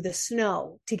through the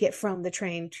snow to get from the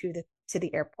train to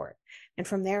the airport. And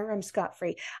from there, I'm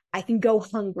scot-free. I can go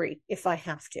hungry if I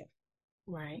have to.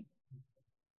 Right.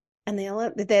 And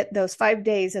those 5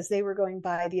 days, as they were going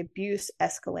by, the abuse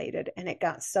escalated, and it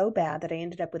got so bad that I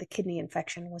ended up with a kidney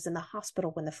infection, was in the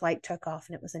hospital when the flight took off,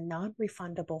 and it was a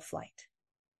non-refundable flight.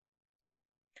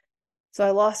 So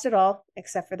I lost it all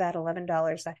except for that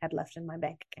 $11 I had left in my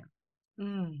bank account.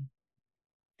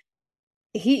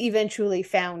 He eventually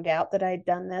found out that I'd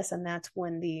done this, and that's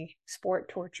when the sport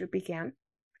torture began.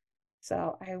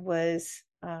 So I was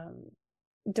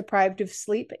deprived of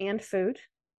sleep and food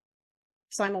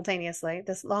simultaneously.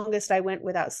 The longest I went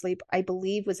without sleep, I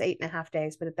believe, was 8.5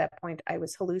 days. But at that point, I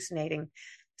was hallucinating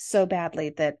so badly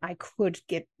that I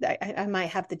might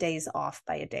have the days off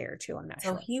by a day or two. I'm not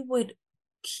sure. So he would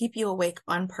keep you awake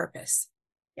on purpose.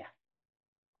 Yeah.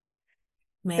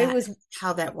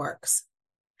 How that works?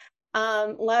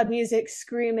 Loud music,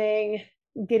 screaming,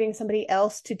 getting somebody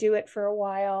else to do it for a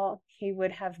while. He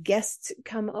would have guests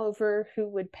come over who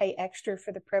would pay extra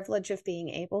for the privilege of being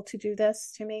able to do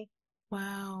this to me.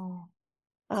 Wow.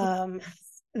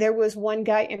 There was one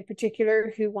guy in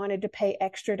particular who wanted to pay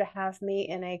extra to have me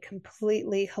in a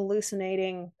completely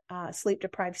hallucinating,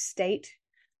 sleep-deprived state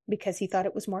because he thought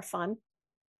it was more fun.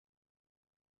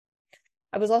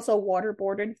 I was also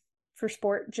waterboarded for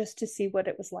sport just to see what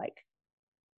it was like.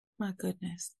 My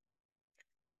goodness.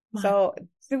 So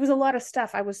there was a lot of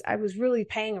stuff. I was really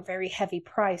paying a very heavy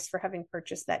price for having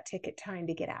purchased that ticket trying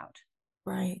to get out.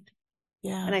 Right.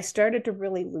 Yeah. And I started to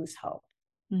really lose hope.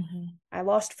 I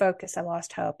lost focus. I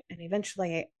lost hope. And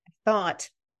eventually I thought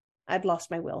I'd lost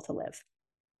my will to live.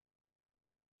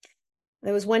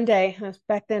 There was one day,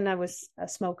 back then I was a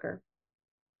smoker.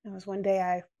 There was one day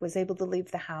I was able to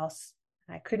leave the house.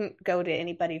 I couldn't go to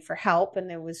anybody for help, and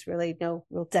there was really no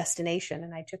real destination.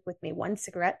 And I took with me one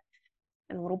cigarette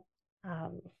and a little,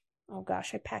 oh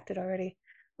gosh, I packed it already,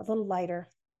 a little lighter.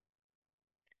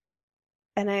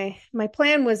 And my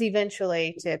plan was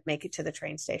eventually to make it to the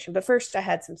train station. But first I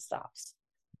had some stops.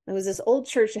 There was this old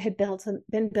church that had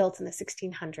been built in the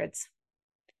 1600s.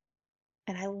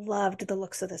 And I loved the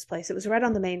looks of this place. It was right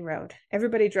on the main road.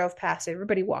 Everybody drove past it.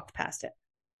 Everybody walked past it.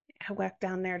 I walked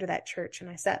down there to that church, and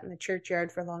I sat in the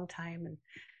churchyard for a long time. And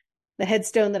the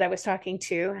headstone that I was talking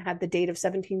to had the date of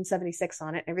 1776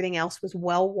 on it. Everything else was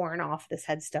well worn off this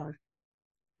headstone.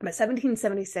 But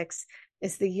 1776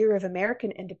 is the year of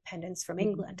American independence from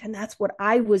England. And that's what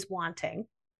I was wanting.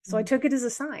 So I took it as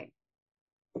a sign.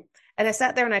 And I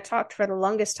sat there and I talked for the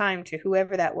longest time to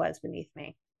whoever that was beneath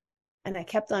me. And I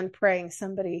kept on praying,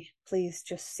 somebody, please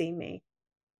just see me.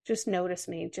 Just notice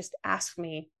me. Just ask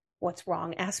me what's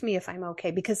wrong. Ask me if I'm okay.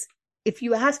 Because if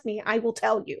you ask me, I will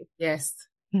tell you. Yes.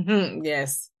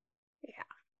 Yes. Yeah.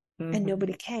 And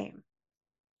nobody came.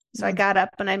 So I got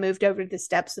up and I moved over to the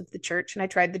steps of the church, and I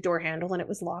tried the door handle and it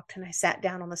was locked, and I sat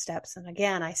down on the steps. And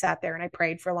again, I sat there and I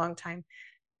prayed for a long time.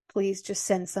 Please just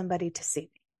send somebody to see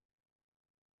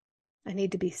me. I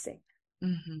need to be seen.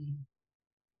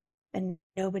 And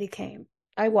nobody came.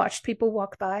 I watched people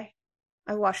walk by.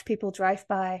 I watched people drive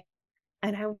by,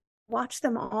 and I watched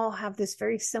them all have this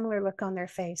very similar look on their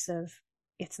face of,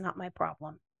 it's not my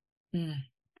problem.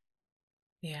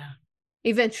 Yeah.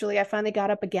 Eventually, I finally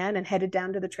got up again and headed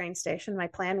down to the train station. My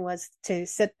plan was to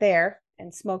sit there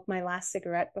and smoke my last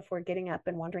cigarette before getting up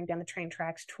and wandering down the train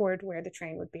tracks toward where the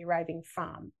train would be arriving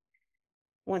from.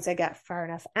 Once I got far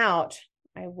enough out,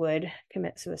 I would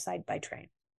commit suicide by train.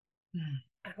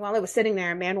 And while I was sitting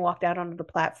there, a man walked out onto the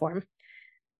platform,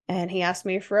 and he asked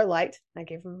me for a light. I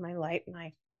gave him my light, and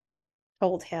I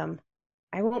told him,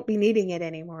 I won't be needing it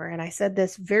anymore. And I said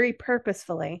this very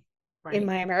purposefully in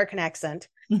my American accent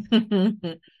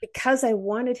because I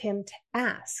wanted him to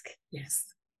ask. Yes.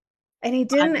 And he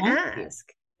didn't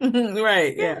ask.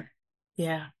 Right. Yeah.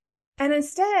 Yeah. And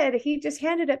instead, he just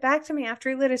handed it back to me after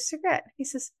he lit his cigarette. He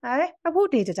says, I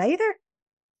won't need it either.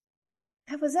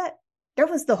 That was it. There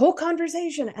was the whole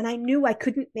conversation, and I knew I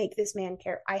couldn't make this man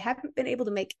care. I haven't been able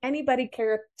to make anybody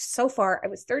care so far. I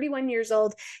was 31 years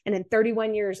old, and in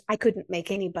 31 years, I couldn't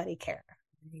make anybody care.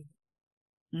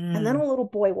 And then a little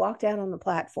boy walked out on the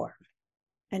platform,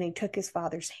 and he took his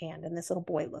father's hand, and this little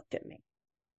boy looked at me.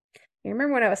 You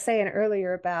remember what I was saying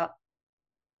earlier about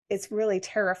it's really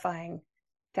terrifying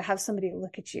to have somebody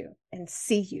look at you and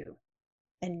see you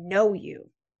and know you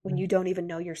when you don't even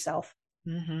know yourself.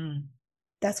 Mm-hmm.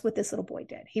 That's what this little boy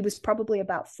did. He was probably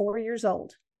about 4 years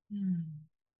old.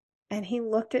 And he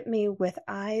looked at me with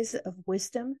eyes of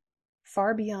wisdom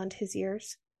far beyond his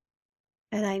years.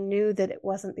 And I knew that it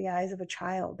wasn't the eyes of a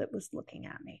child that was looking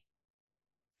at me.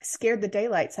 It scared the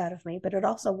daylights out of me, but it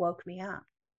also woke me up.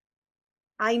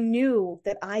 I knew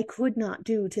that I could not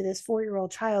do to this 4-year-old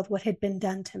child what had been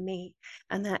done to me,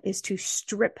 and that is to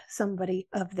strip somebody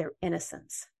of their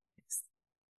innocence.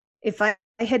 If I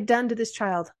had done to this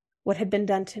child what had been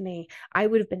done to me, I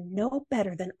would have been no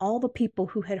better than all the people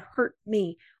who had hurt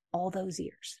me all those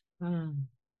years. And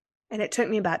it took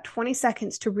me about 20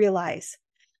 seconds to realize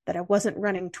that I wasn't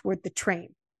running toward the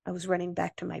train. I was running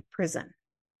back to my prison.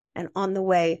 And on the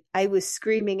way, I was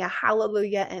screaming a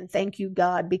hallelujah and thank you,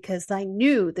 God, because I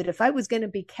knew that if I was going to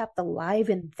be kept alive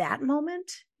in that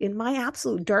moment, in my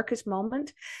absolute darkest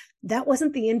moment, that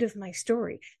wasn't the end of my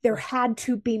story. There had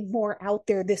to be more out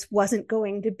there. This wasn't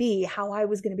going to be how I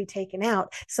was going to be taken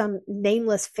out, some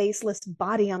nameless, faceless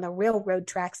body on the railroad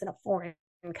tracks in a foreign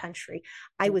country.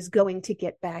 I was going to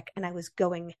get back, and I was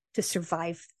going to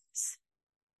survive this.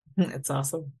 That's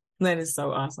awesome. That is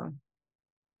so awesome.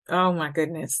 Oh my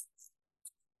goodness.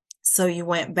 So you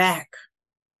went back.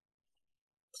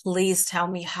 Please tell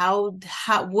me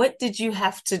what did you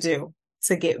have to do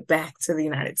to get back to the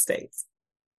United States?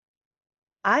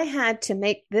 I had to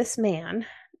make this man,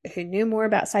 who knew more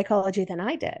about psychology than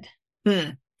I did,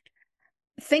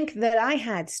 think that I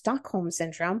had Stockholm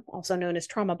syndrome, also known as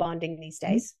trauma bonding these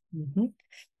days,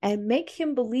 and make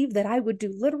him believe that I would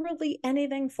do literally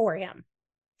anything for him.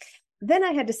 Then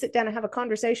I had to sit down and have a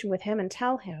conversation with him and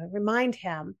tell him, remind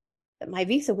him that my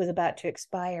visa was about to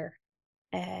expire.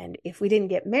 And if we didn't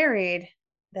get married,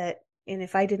 and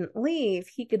if I didn't leave,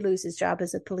 he could lose his job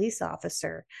as a police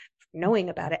officer, knowing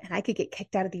about it. And I could get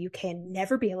kicked out of the UK and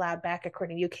never be allowed back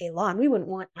according to UK law. And we wouldn't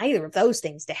want either of those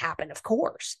things to happen, of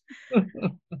course.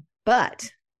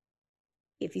 But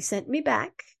if he sent me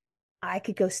back, I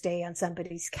could go stay on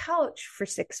somebody's couch for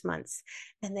 6 months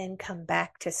and then come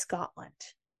back to Scotland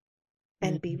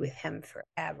and be with him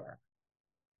forever.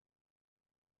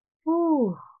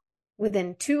 Ooh.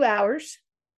 Within 2 hours,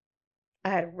 I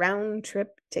had a round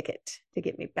trip ticket to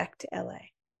get me back to LA.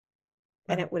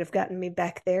 And it would have gotten me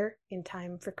back there in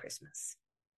time for Christmas.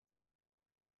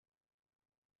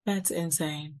 That's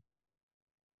insane.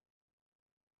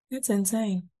 That's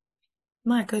insane.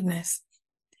 My goodness.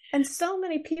 And so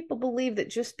many people believe that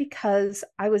just because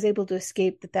I was able to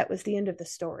escape, that was the end of the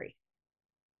story.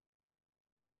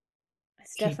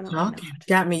 It's definitely not.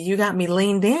 You got me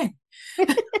leaned in.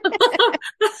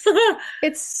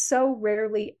 It's so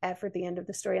rarely ever the end of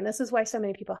the story. And this is why so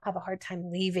many people have a hard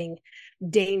time leaving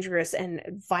dangerous and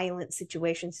violent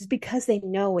situations, is because they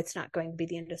know it's not going to be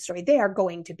the end of the story. They are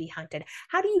going to be hunted.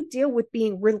 How do you deal with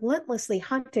being relentlessly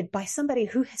hunted by somebody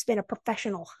who has been a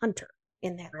professional hunter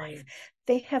in their life?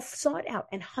 They have sought out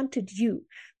and hunted you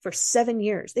for 7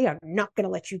 years. They are not going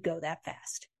to let you go that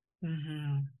fast.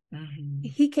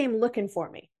 He came looking for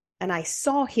me, and I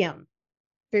saw him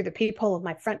through the peephole of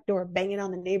my front door, banging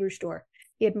on the neighbor's door.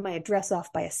 He had my address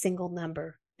off by a single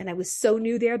number, and I was so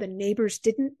new there, the neighbors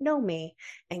didn't know me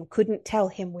and couldn't tell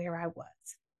him where I was.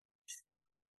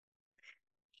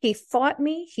 He fought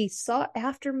me. He sought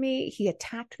after me. He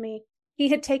attacked me. He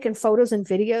had taken photos and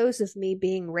videos of me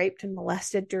being raped and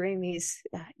molested during these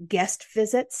guest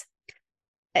visits.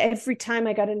 Every time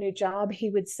I got a new job, he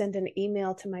would send an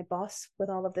email to my boss with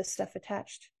all of this stuff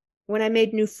attached. When I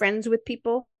made new friends with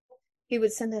people, he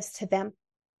would send this to them.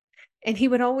 And he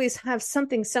would always have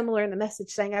something similar in the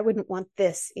message saying, I wouldn't want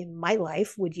this in my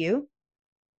life, would you?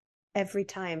 Every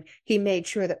time he made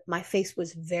sure that my face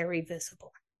was very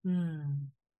visible.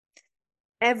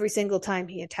 Every single time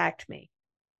he attacked me,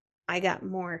 I got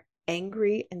more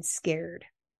angry and scared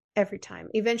every time.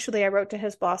 Eventually, I wrote to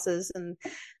his bosses, and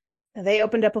they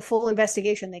opened up a full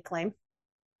investigation, they claim.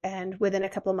 And within a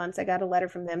couple of months, I got a letter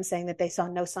from them saying that they saw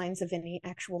no signs of any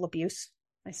actual abuse.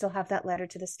 I still have that letter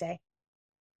to this day.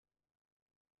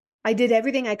 I did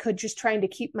everything I could just trying to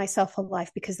keep myself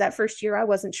alive, because that first year I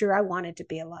wasn't sure I wanted to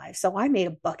be alive. So I made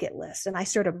a bucket list, and I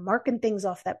started marking things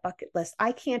off that bucket list.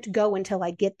 I can't go until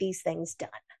I get these things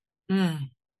done.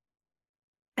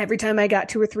 Every time I got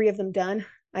 2 or 3 of them done,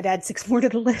 I'd add 6 more to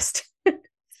the list.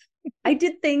 I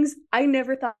did things I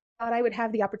never thought I would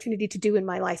have the opportunity to do in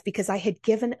my life because I had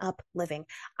given up living.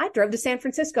 I drove to San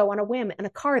Francisco on a whim in a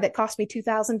car that cost me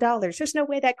 $2,000. There's no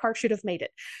way that car should have made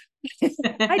it.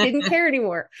 I didn't care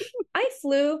anymore. I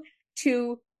flew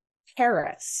to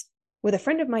Paris with a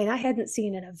friend of mine I hadn't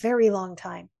seen in a very long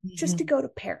time, just to go to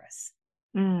Paris.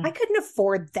 I couldn't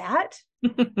afford that.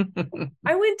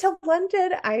 I went to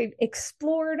London. I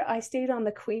explored. I stayed on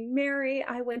the Queen Mary.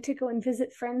 I went to go and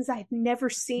visit friends I'd never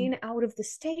seen out of the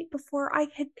state before.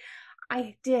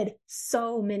 I did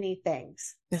so many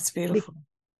things. That's beautiful.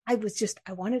 I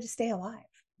wanted to stay alive.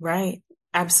 Right.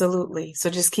 Absolutely. So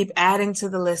just keep adding to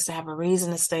the list to have a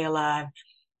reason to stay alive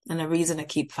and a reason to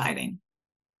keep fighting.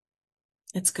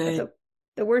 It's good. So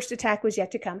the worst attack was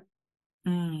yet to come.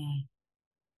 Mm.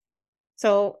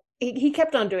 So he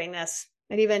kept on doing this.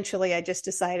 And eventually I just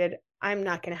decided I'm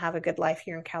not going to have a good life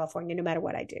here in California, no matter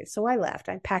what I do. So I left.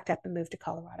 I packed up and moved to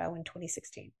Colorado in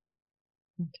 2016.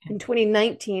 Okay. In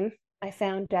 2019, I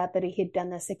found out that he had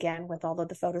done this again with all of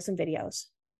the photos and videos.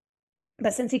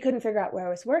 But since he couldn't figure out where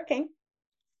I was working,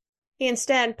 he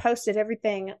instead posted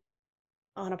everything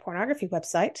on a pornography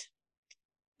website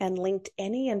and linked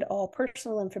any and all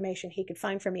personal information he could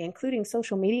find for me, including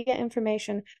social media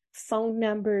information, phone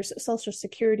numbers, social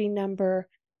security number,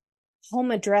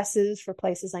 home addresses for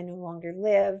places I no longer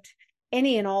lived,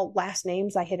 any and all last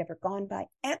names I had ever gone by,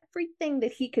 everything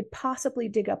that he could possibly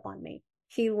dig up on me,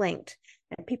 he linked.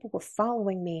 And people were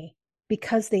following me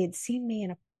because they had seen me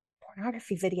in a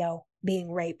pornography video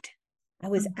being raped. I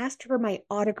was asked for my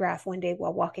autograph one day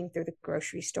while walking through the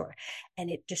grocery store, and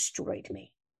it destroyed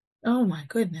me. Oh my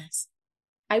goodness.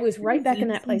 I was right back in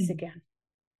that place again.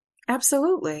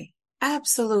 Absolutely.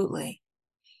 Absolutely.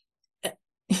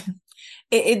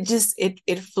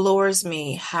 It floors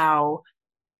me how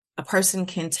a person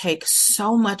can take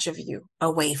so much of you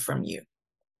away from you,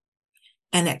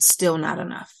 and it's still not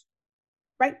enough.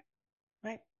 Right.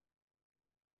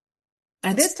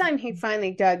 This time he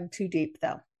finally dug too deep,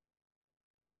 though,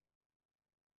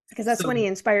 because that's when he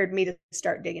inspired me to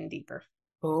start digging deeper.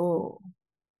 Oh.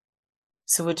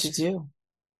 So what'd you do?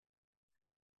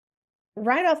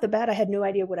 Right off the bat, I had no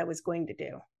idea what I was going to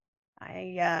do.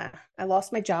 I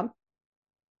lost my job.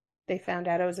 They found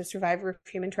out I was a survivor of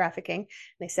human trafficking.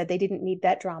 They said they didn't need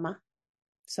that drama,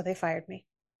 so they fired me.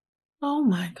 Oh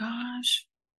my gosh.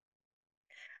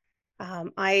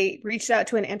 I reached out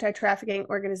to an anti-trafficking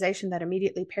organization that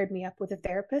immediately paired me up with a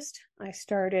therapist. I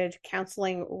started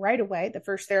counseling right away. The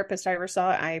first therapist I ever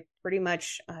saw, I pretty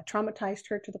much traumatized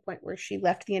her to the point where she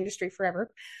left the industry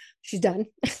forever. She's done.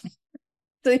 So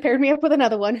they paired me up with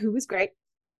another one who was great.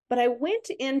 But I went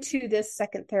into this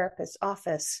second therapist's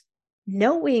office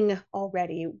knowing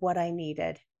already what I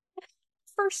needed.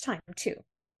 First time too.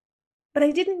 But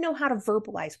I didn't know how to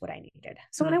verbalize what I needed.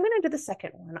 So when I went into the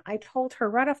second one, I told her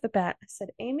right off the bat, I said,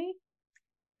 Amy,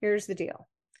 here's the deal.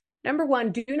 Number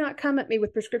one, do not come at me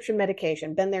with prescription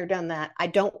medication. Been there, done that. I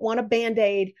don't want a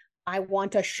Band-Aid. I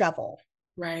want a shovel.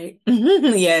 Right.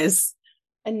 Yes.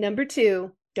 And number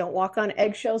two, don't walk on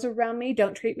eggshells around me.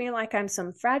 Don't treat me like I'm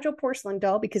some fragile porcelain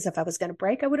doll, because if I was going to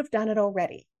break, I would have done it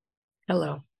already.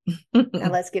 Hello.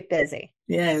 Now let's get busy.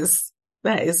 Yes.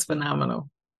 That is phenomenal.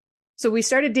 So we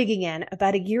started digging in.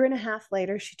 About a year and a half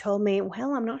later, she told me,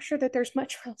 well, I'm not sure that there's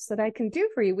much else that I can do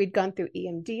for you. We'd gone through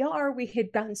EMDR. We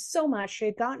had done so much. She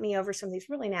had gotten me over some of these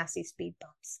really nasty speed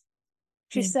bumps.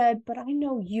 She said, but I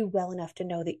know you well enough to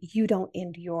know that you don't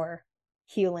end your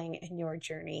healing and your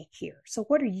journey here. So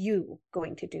what are you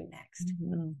going to do next?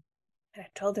 Mm-hmm. And I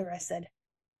told her, I said,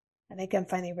 I think I'm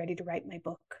finally ready to write my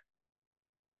book.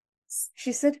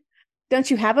 She said,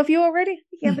 don't you have a few already?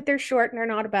 Yeah, but they're short and they're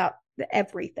not about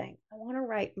everything. I want to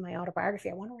write my autobiography.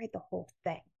 I want to write the whole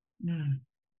thing.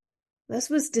 This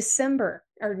was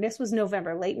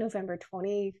November, late November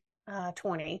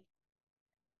 2020.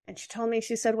 And she told me,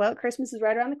 she said, well, Christmas is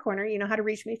right around the corner. You know how to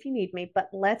reach me if you need me, but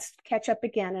let's catch up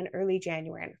again in early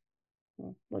January.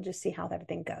 We'll just see how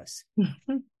everything goes.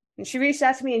 And she reached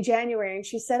out to me in January and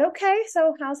she said, okay,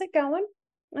 so how's it going?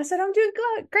 I said, I'm doing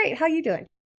good. Great. How you doing?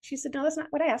 She said, no, that's not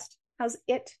what I asked. How's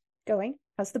it going?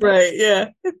 How's the book? Right. Yeah.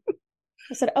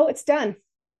 I said, oh, it's done.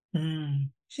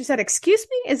 She said, excuse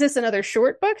me? Is this another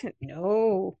short book?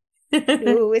 No,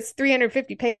 no, it's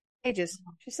 350 pages.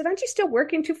 She said, aren't you still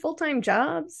working 2 full-time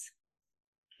jobs?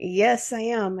 Yes, I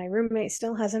am. My roommate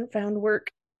still hasn't found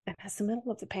work. And it's the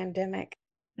middle of the pandemic.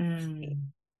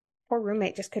 Poor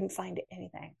roommate just couldn't find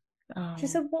anything. She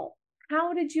said, well,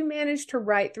 how did you manage to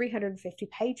write 350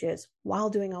 pages while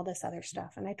doing all this other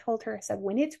stuff? And I told her, I said,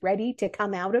 when it's ready to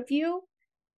come out of you,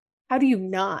 how do you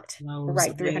not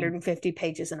write 350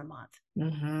 pages in a month?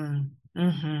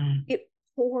 It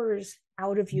pours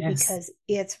out of you, Yes. because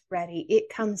it's ready. It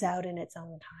comes out in its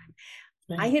own time.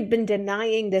 Right. I had been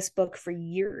denying this book for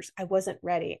years. I wasn't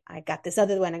ready. I got this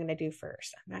other one I'm going to do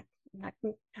first. I'm not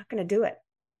going to do it.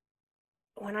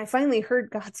 When I finally heard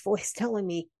God's voice telling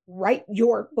me, write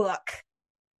your book,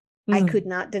 I could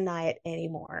not deny it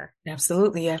anymore.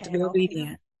 Absolutely. You have to be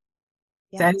obedient.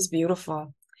 Yeah. That is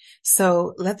beautiful.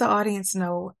 So let the audience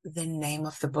know the name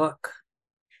of the book.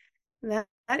 That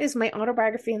is my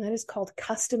autobiography, and that is called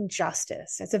Custom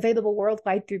Justice. It's available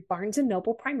worldwide through Barnes &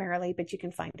 Noble primarily, but you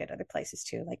can find it other places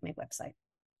too, like my website.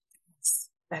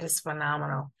 That is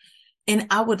phenomenal. And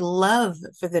I would love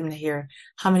for them to hear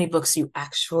how many books you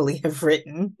actually have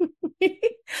written.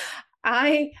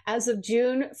 I, as of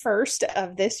June 1st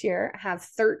of this year, have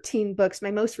 13 books.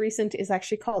 My most recent is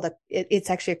actually called it's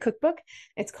actually a cookbook.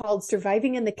 It's called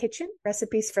Surviving in the Kitchen: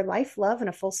 Recipes for Life, Love, and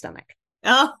a Full Stomach.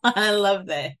 Oh, I love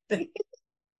that.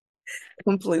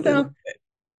 Completely love it.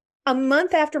 A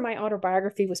month after my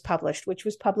autobiography was published, which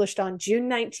was published on June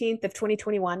 19th of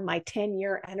 2021, my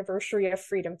 10-year anniversary of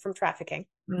freedom from trafficking.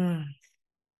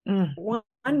 One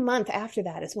month after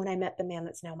that is when I met the man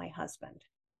that's now my husband.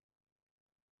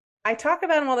 I talk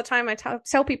about him all the time. I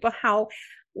tell people how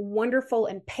wonderful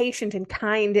and patient and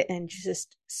kind and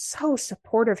just so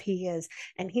supportive he is.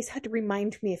 And he's had to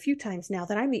remind me a few times now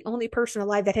that I'm the only person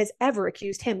alive that has ever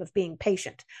accused him of being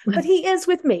patient. But he is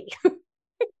with me.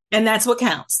 And that's what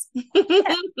counts.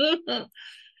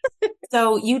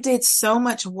 So you did so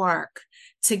much work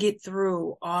to get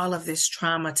through all of this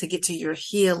trauma, to get to your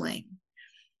healing.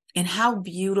 And how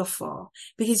beautiful,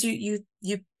 because you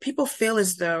people feel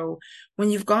as though when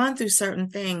you've gone through certain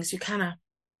things, you kind of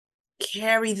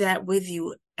carry that with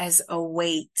you as a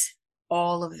weight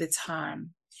all of the time.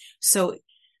 So,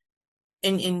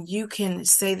 and you can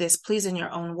say this, please, in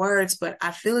your own words, but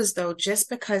I feel as though just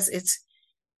because it's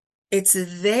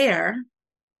there,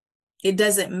 it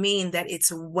doesn't mean that it's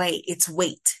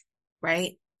weight,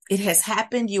 right? It has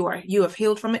happened. You have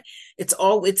healed from it. It's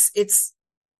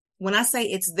when I say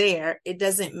it's there, it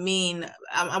doesn't mean,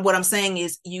 what I'm saying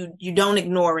is you don't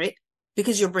ignore it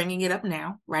because you're bringing it up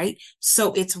now, right?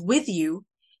 So it's with you,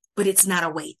 but it's not a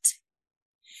weight.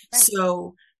 Right.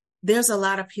 So there's a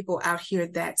lot of people out here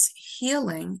that's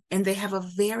healing, and they have a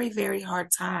very, very hard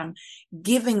time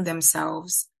giving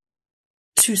themselves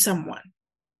to someone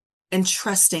and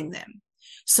trusting them.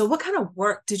 So what kind of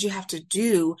work did you have to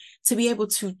do to be able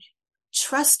to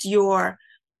trust your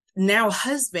now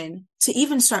husband to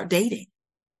even start dating?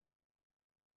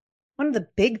 One of the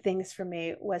big things for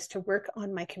me was to work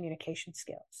on my communication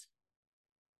skills.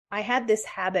 I had this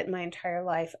habit my entire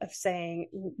life of saying,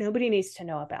 nobody needs to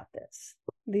know about this.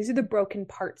 These are the broken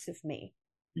parts of me,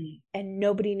 and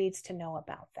nobody needs to know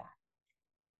about that.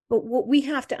 But what we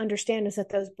have to understand is that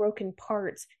those broken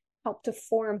parts help to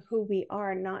form who we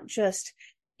are, not just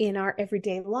in our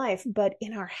everyday life, but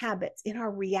in our habits, in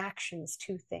our reactions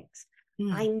to things.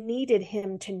 I needed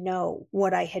him to know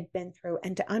what I had been through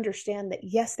and to understand that,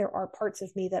 yes, there are parts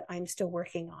of me that I'm still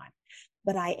working on,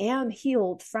 but I am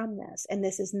healed from this. And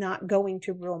this is not going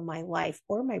to ruin my life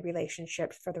or my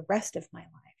relationships for the rest of my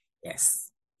life. Yes.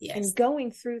 Yes. And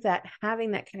going through that,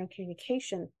 having that kind of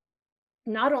communication,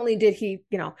 not only did he,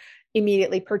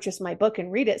 immediately purchase my book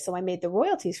and read it, so I made the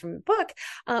royalties from the book,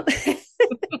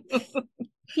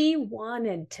 he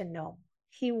wanted to know.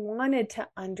 He wanted to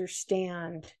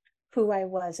understand who I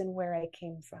was and where I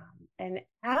came from. And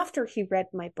after he read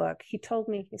my book, he told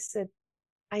me, he said,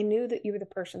 I knew that you were the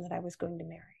person that I was going to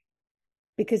marry.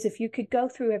 Because if you could go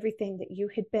through everything that you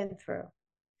had been through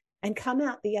and come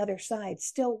out the other side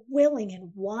still willing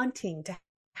and wanting to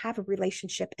have a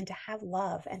relationship and to have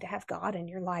love and to have God in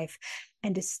your life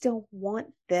and to still want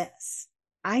this,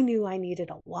 I knew I needed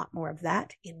a lot more of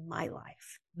that in my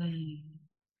life.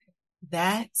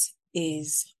 That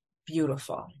is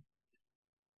beautiful,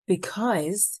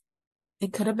 because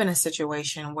it could have been a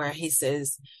situation where he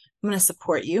says, I'm going to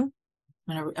support you.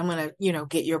 I'm going to,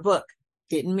 get your book.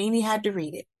 Didn't mean he had to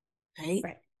read it.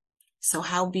 Right. So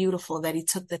how beautiful that he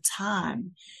took the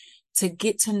time to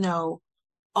get to know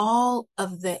all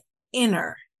of the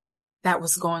inner that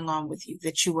was going on with you,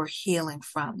 that you were healing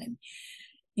from, and,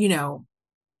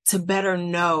 to better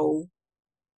know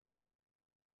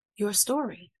your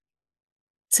story,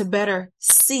 to better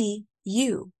see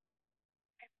you.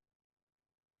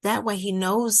 That way he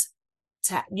knows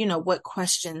what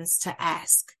questions to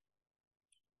ask.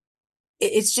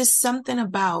 It's just something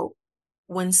about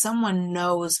when someone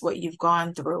knows what you've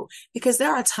gone through, because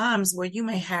there are times where you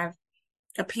may have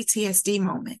a PTSD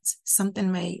moment,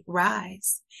 something may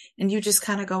rise and you just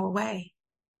kind of go away.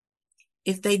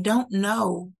 If they don't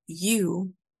know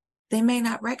you, they may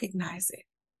not recognize it,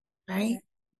 right?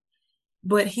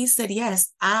 But he said,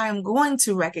 yes, I'm going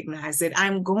to recognize it.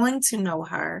 I'm going to know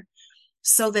her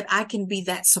so that I can be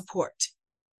that support.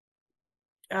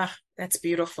 Ah, that's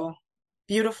beautiful.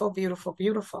 Beautiful, beautiful,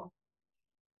 beautiful.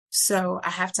 So I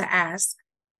have to ask,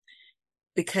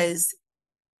 because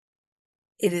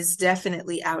it is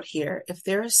definitely out here. If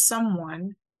there is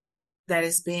someone that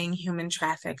is being human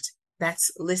trafficked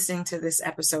that's listening to this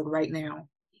episode right now,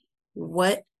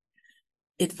 what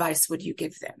advice would you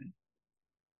give them?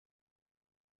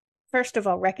 First of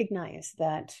all, recognize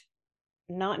that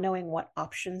not knowing what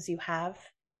options you have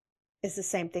is the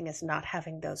same thing as not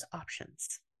having those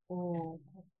options. Oh.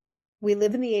 We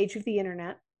live in the age of the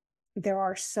internet. There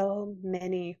are so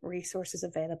many resources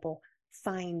available.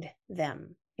 Find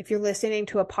them. If you're listening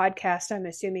to a podcast, I'm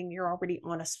assuming you're already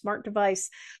on a smart device.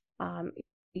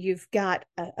 You've got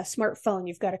a smartphone,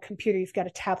 you've got a computer, you've got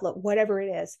a tablet, whatever it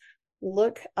is.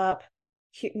 Look up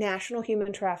National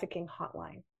Human Trafficking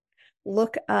Hotline.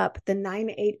 Look up the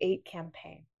 988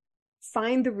 campaign.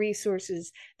 Find the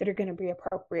resources that are going to be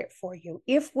appropriate for you.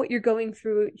 If what you're going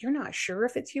through, you're not sure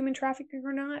if it's human trafficking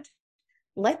or not,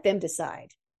 let them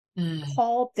decide.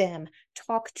 Call them,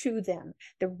 talk to them.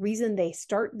 The reason they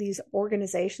start these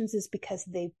organizations is because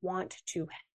they want to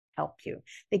help you.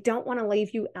 They don't want to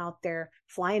leave you out there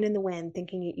flying in the wind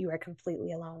thinking that you are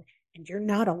completely alone, and you're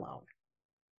not alone.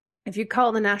 If you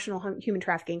call the National Human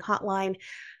Trafficking Hotline,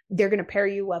 they're going to pair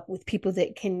you up with people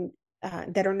that can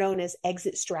that are known as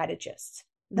exit strategists.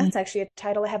 That's actually a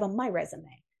title I have on my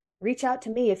resume. Reach out to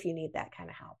me if you need that kind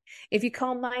of help. If you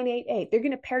call 988, they're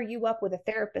going to pair you up with a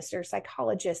therapist or a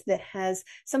psychologist that has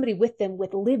somebody with them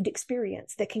with lived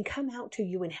experience that can come out to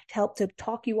you and help to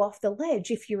talk you off the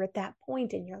ledge if you're at that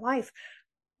point in your life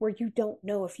where you don't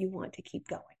know if you want to keep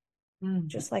going,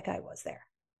 just like I was there.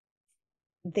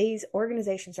 These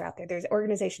organizations are out there. There's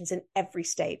organizations in every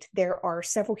state. There are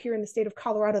several here in the state of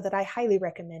Colorado that I highly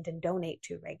recommend and donate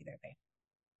to regularly.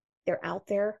 They're out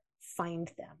there.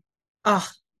 Find them. Oh,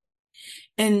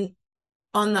 and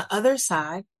on the other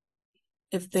side,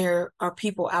 if there are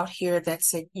people out here that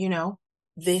say,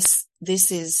 this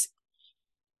is,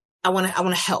 I want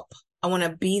to help. I want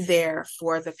to be there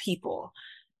for the people.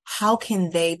 How can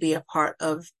they be a part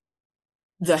of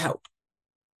the help?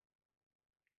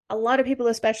 A lot of people,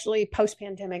 especially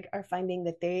post-pandemic, are finding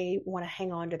that they want to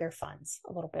hang on to their funds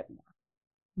a little bit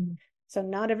more. So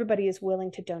not everybody is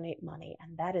willing to donate money,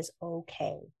 and that is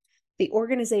okay. The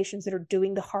organizations that are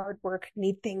doing the hard work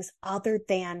need things other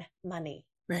than money.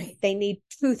 Right. They need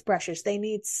toothbrushes. They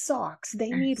need socks. They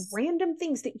need random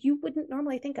things that you wouldn't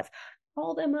normally think of.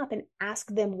 Call them up and ask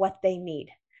them what they need.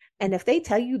 And if they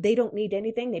tell you they don't need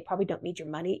anything, they probably don't need your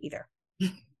money either.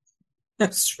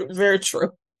 That's true. Very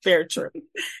true. Very true.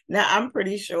 Now, I'm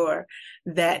pretty sure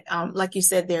that, like you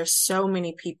said, there's so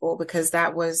many people, because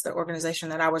that was the organization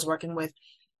that I was working with.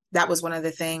 That was one of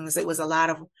the things. It was a lot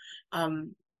of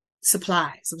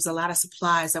supplies. It was a lot of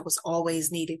supplies that was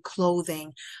always needed.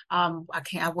 Clothing.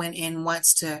 I went in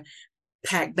once to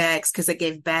pack bags because they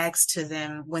gave bags to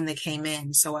them when they came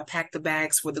in. So I packed the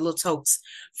bags with the little totes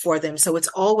for them. So it's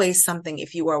always something,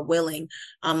 if you are willing,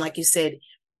 like you said,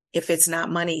 if it's not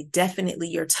money, definitely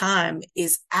your time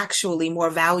is actually more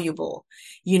valuable,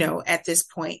 at this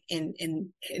point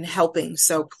in helping.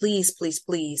 So please, please,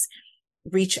 please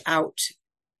reach out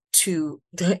to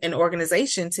an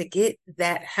organization to get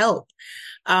that help.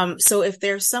 So if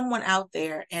there's someone out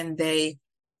there and they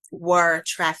were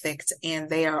trafficked and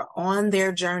they are on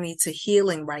their journey to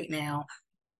healing right now,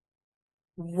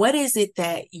 what is it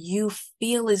that you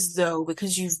feel as though,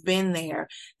 because you've been there,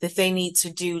 that they need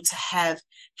to do to have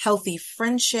healthy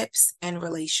friendships and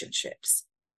relationships?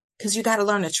 Because you got to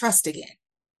learn to trust again.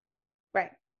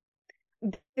 Right.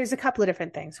 There's a couple of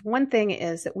different things. One thing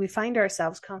is that we find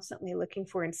ourselves constantly looking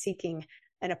for and seeking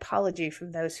an apology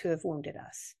from those who have wounded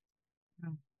us.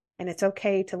 And it's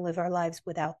okay to live our lives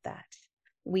without that.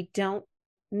 We don't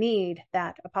need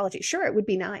that apology. Sure, it would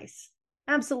be nice.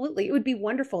 Absolutely. It would be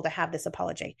wonderful to have this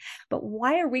apology. But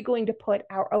why are we going to put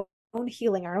our own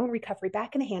healing, our own recovery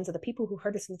back in the hands of the people who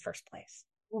hurt us in the first place?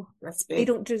 Ooh, that's big. They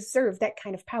don't deserve that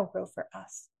kind of power over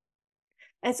us.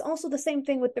 And it's also the same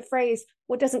thing with the phrase,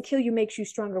 what doesn't kill you makes you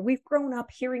stronger. We've grown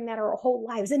up hearing that our whole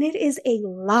lives, and it is a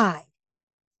lie.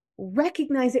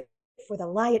 Recognize it for the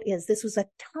lie it is. This was a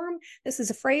term, this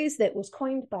is a phrase that was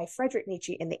coined by Friedrich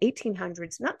Nietzsche in the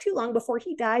 1800s, not too long before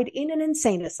he died in an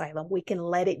insane asylum. We can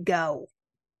let it go.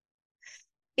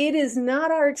 It is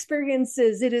not our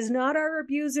experiences. It is not our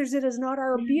abusers. It is not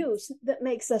our abuse that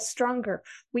makes us stronger.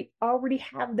 We already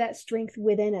have that strength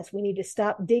within us. We need to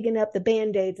stop digging up the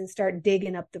Band-Aids and start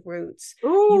digging up the roots.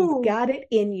 Ooh. You've got it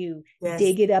in you. Yes.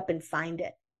 Dig it up and find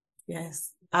it.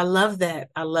 Yes. I love that.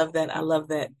 I love that. I love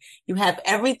that. You have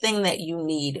everything that you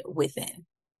need within.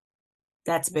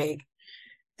 That's big.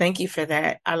 Thank you for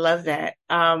that. I love that.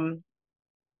 I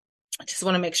just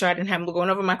want to make sure I didn't have them going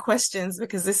over my questions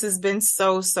because this has been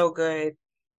so, so good.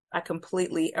 I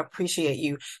completely appreciate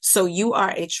you. So you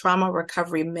are a trauma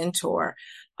recovery mentor.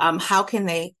 How can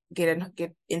they get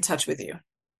in touch with you?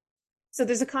 So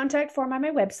there's a contact form on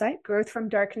my website,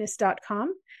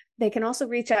 growthfromdarkness.com. They can also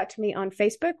reach out to me on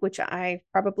Facebook, which I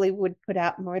probably would put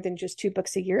out more than just 2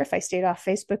 books a year if I stayed off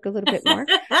Facebook a little bit more.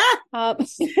 I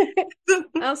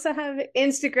also have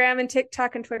Instagram and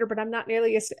TikTok and Twitter, but I'm not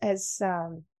nearly as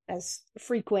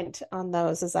frequent on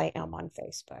those as I am on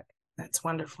Facebook. That's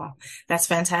wonderful. That's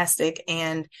fantastic.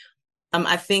 And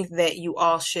I think that you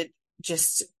all should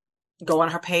just go on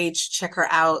her page, check her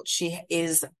out. She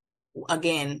is,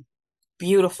 again,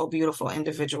 beautiful, beautiful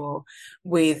individual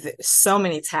with so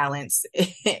many talents.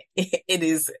 It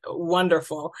is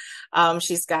wonderful.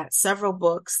 She's got several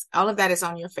books. All of that is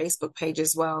on your Facebook page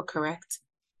as well, correct?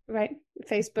 Right.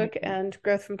 Facebook and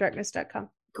growthfromdarkness.com.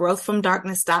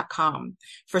 growthfromdarkness.com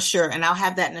for sure. And I'll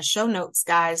have that in the show notes,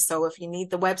 guys. So if you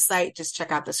need the website, just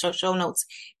check out the show notes.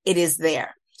 It is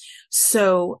there.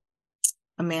 So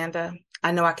Amanda,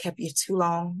 I know I kept you too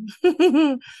long,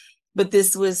 but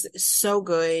this was so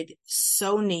good,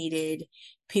 so needed.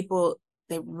 People,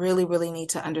 they really, really need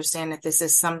to understand that this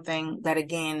is something that,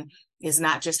 again, is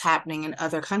not just happening in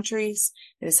other countries.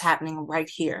 It is happening right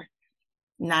here.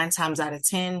 9 times out of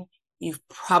 10, you've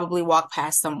probably walked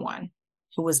past someone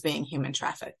who was being human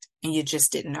trafficked and you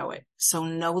just didn't know it. So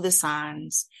know the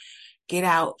signs, get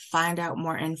out, find out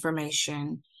more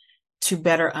information to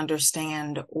better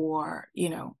understand or,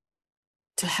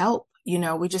 to help.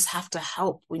 We just have to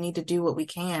help. We need to do what we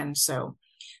can. So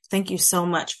thank you so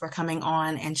much for coming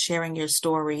on and sharing your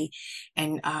story.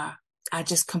 And I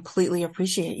just completely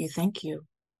appreciate you. Thank you.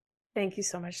 Thank you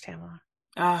so much, Tamara.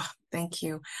 Thank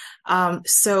you.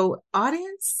 So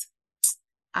audience,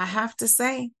 I have to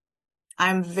say,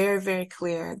 I'm very, very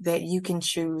clear that you can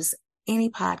choose any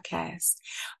podcast.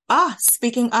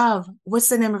 Speaking of, what's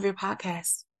the name of your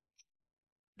podcast?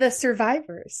 The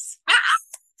Survivors.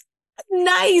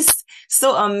 Nice.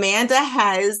 So Amanda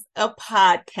has a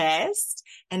podcast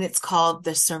and it's called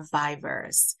The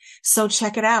Survivors. So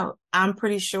check it out. I'm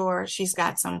pretty sure she's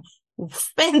got some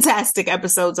fantastic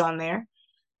episodes on there.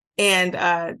 And,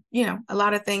 a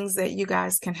lot of things that you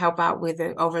guys can help out with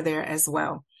it over there as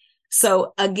well.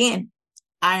 So again,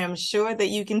 I am sure that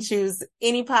you can choose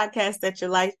any podcast that you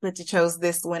like, but you chose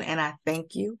this one. And I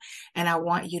thank you. And I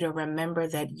want you to remember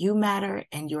that you matter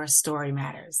and your story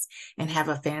matters. And have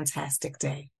a fantastic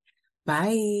day.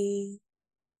 Bye.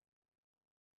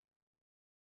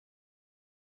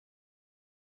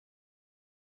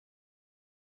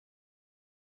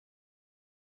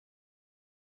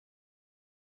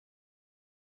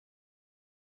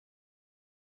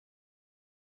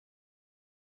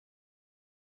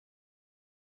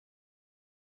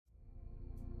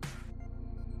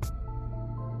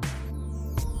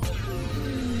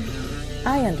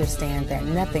 I understand that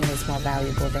nothing is more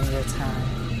valuable than your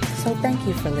time, so thank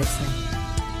you for listening.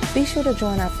 Be sure to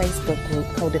join our Facebook group,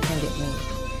 Codependent Me,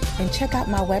 and check out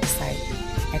my website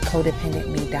at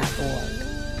codependentme.org.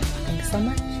 Thanks so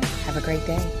much. Have a great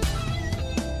day.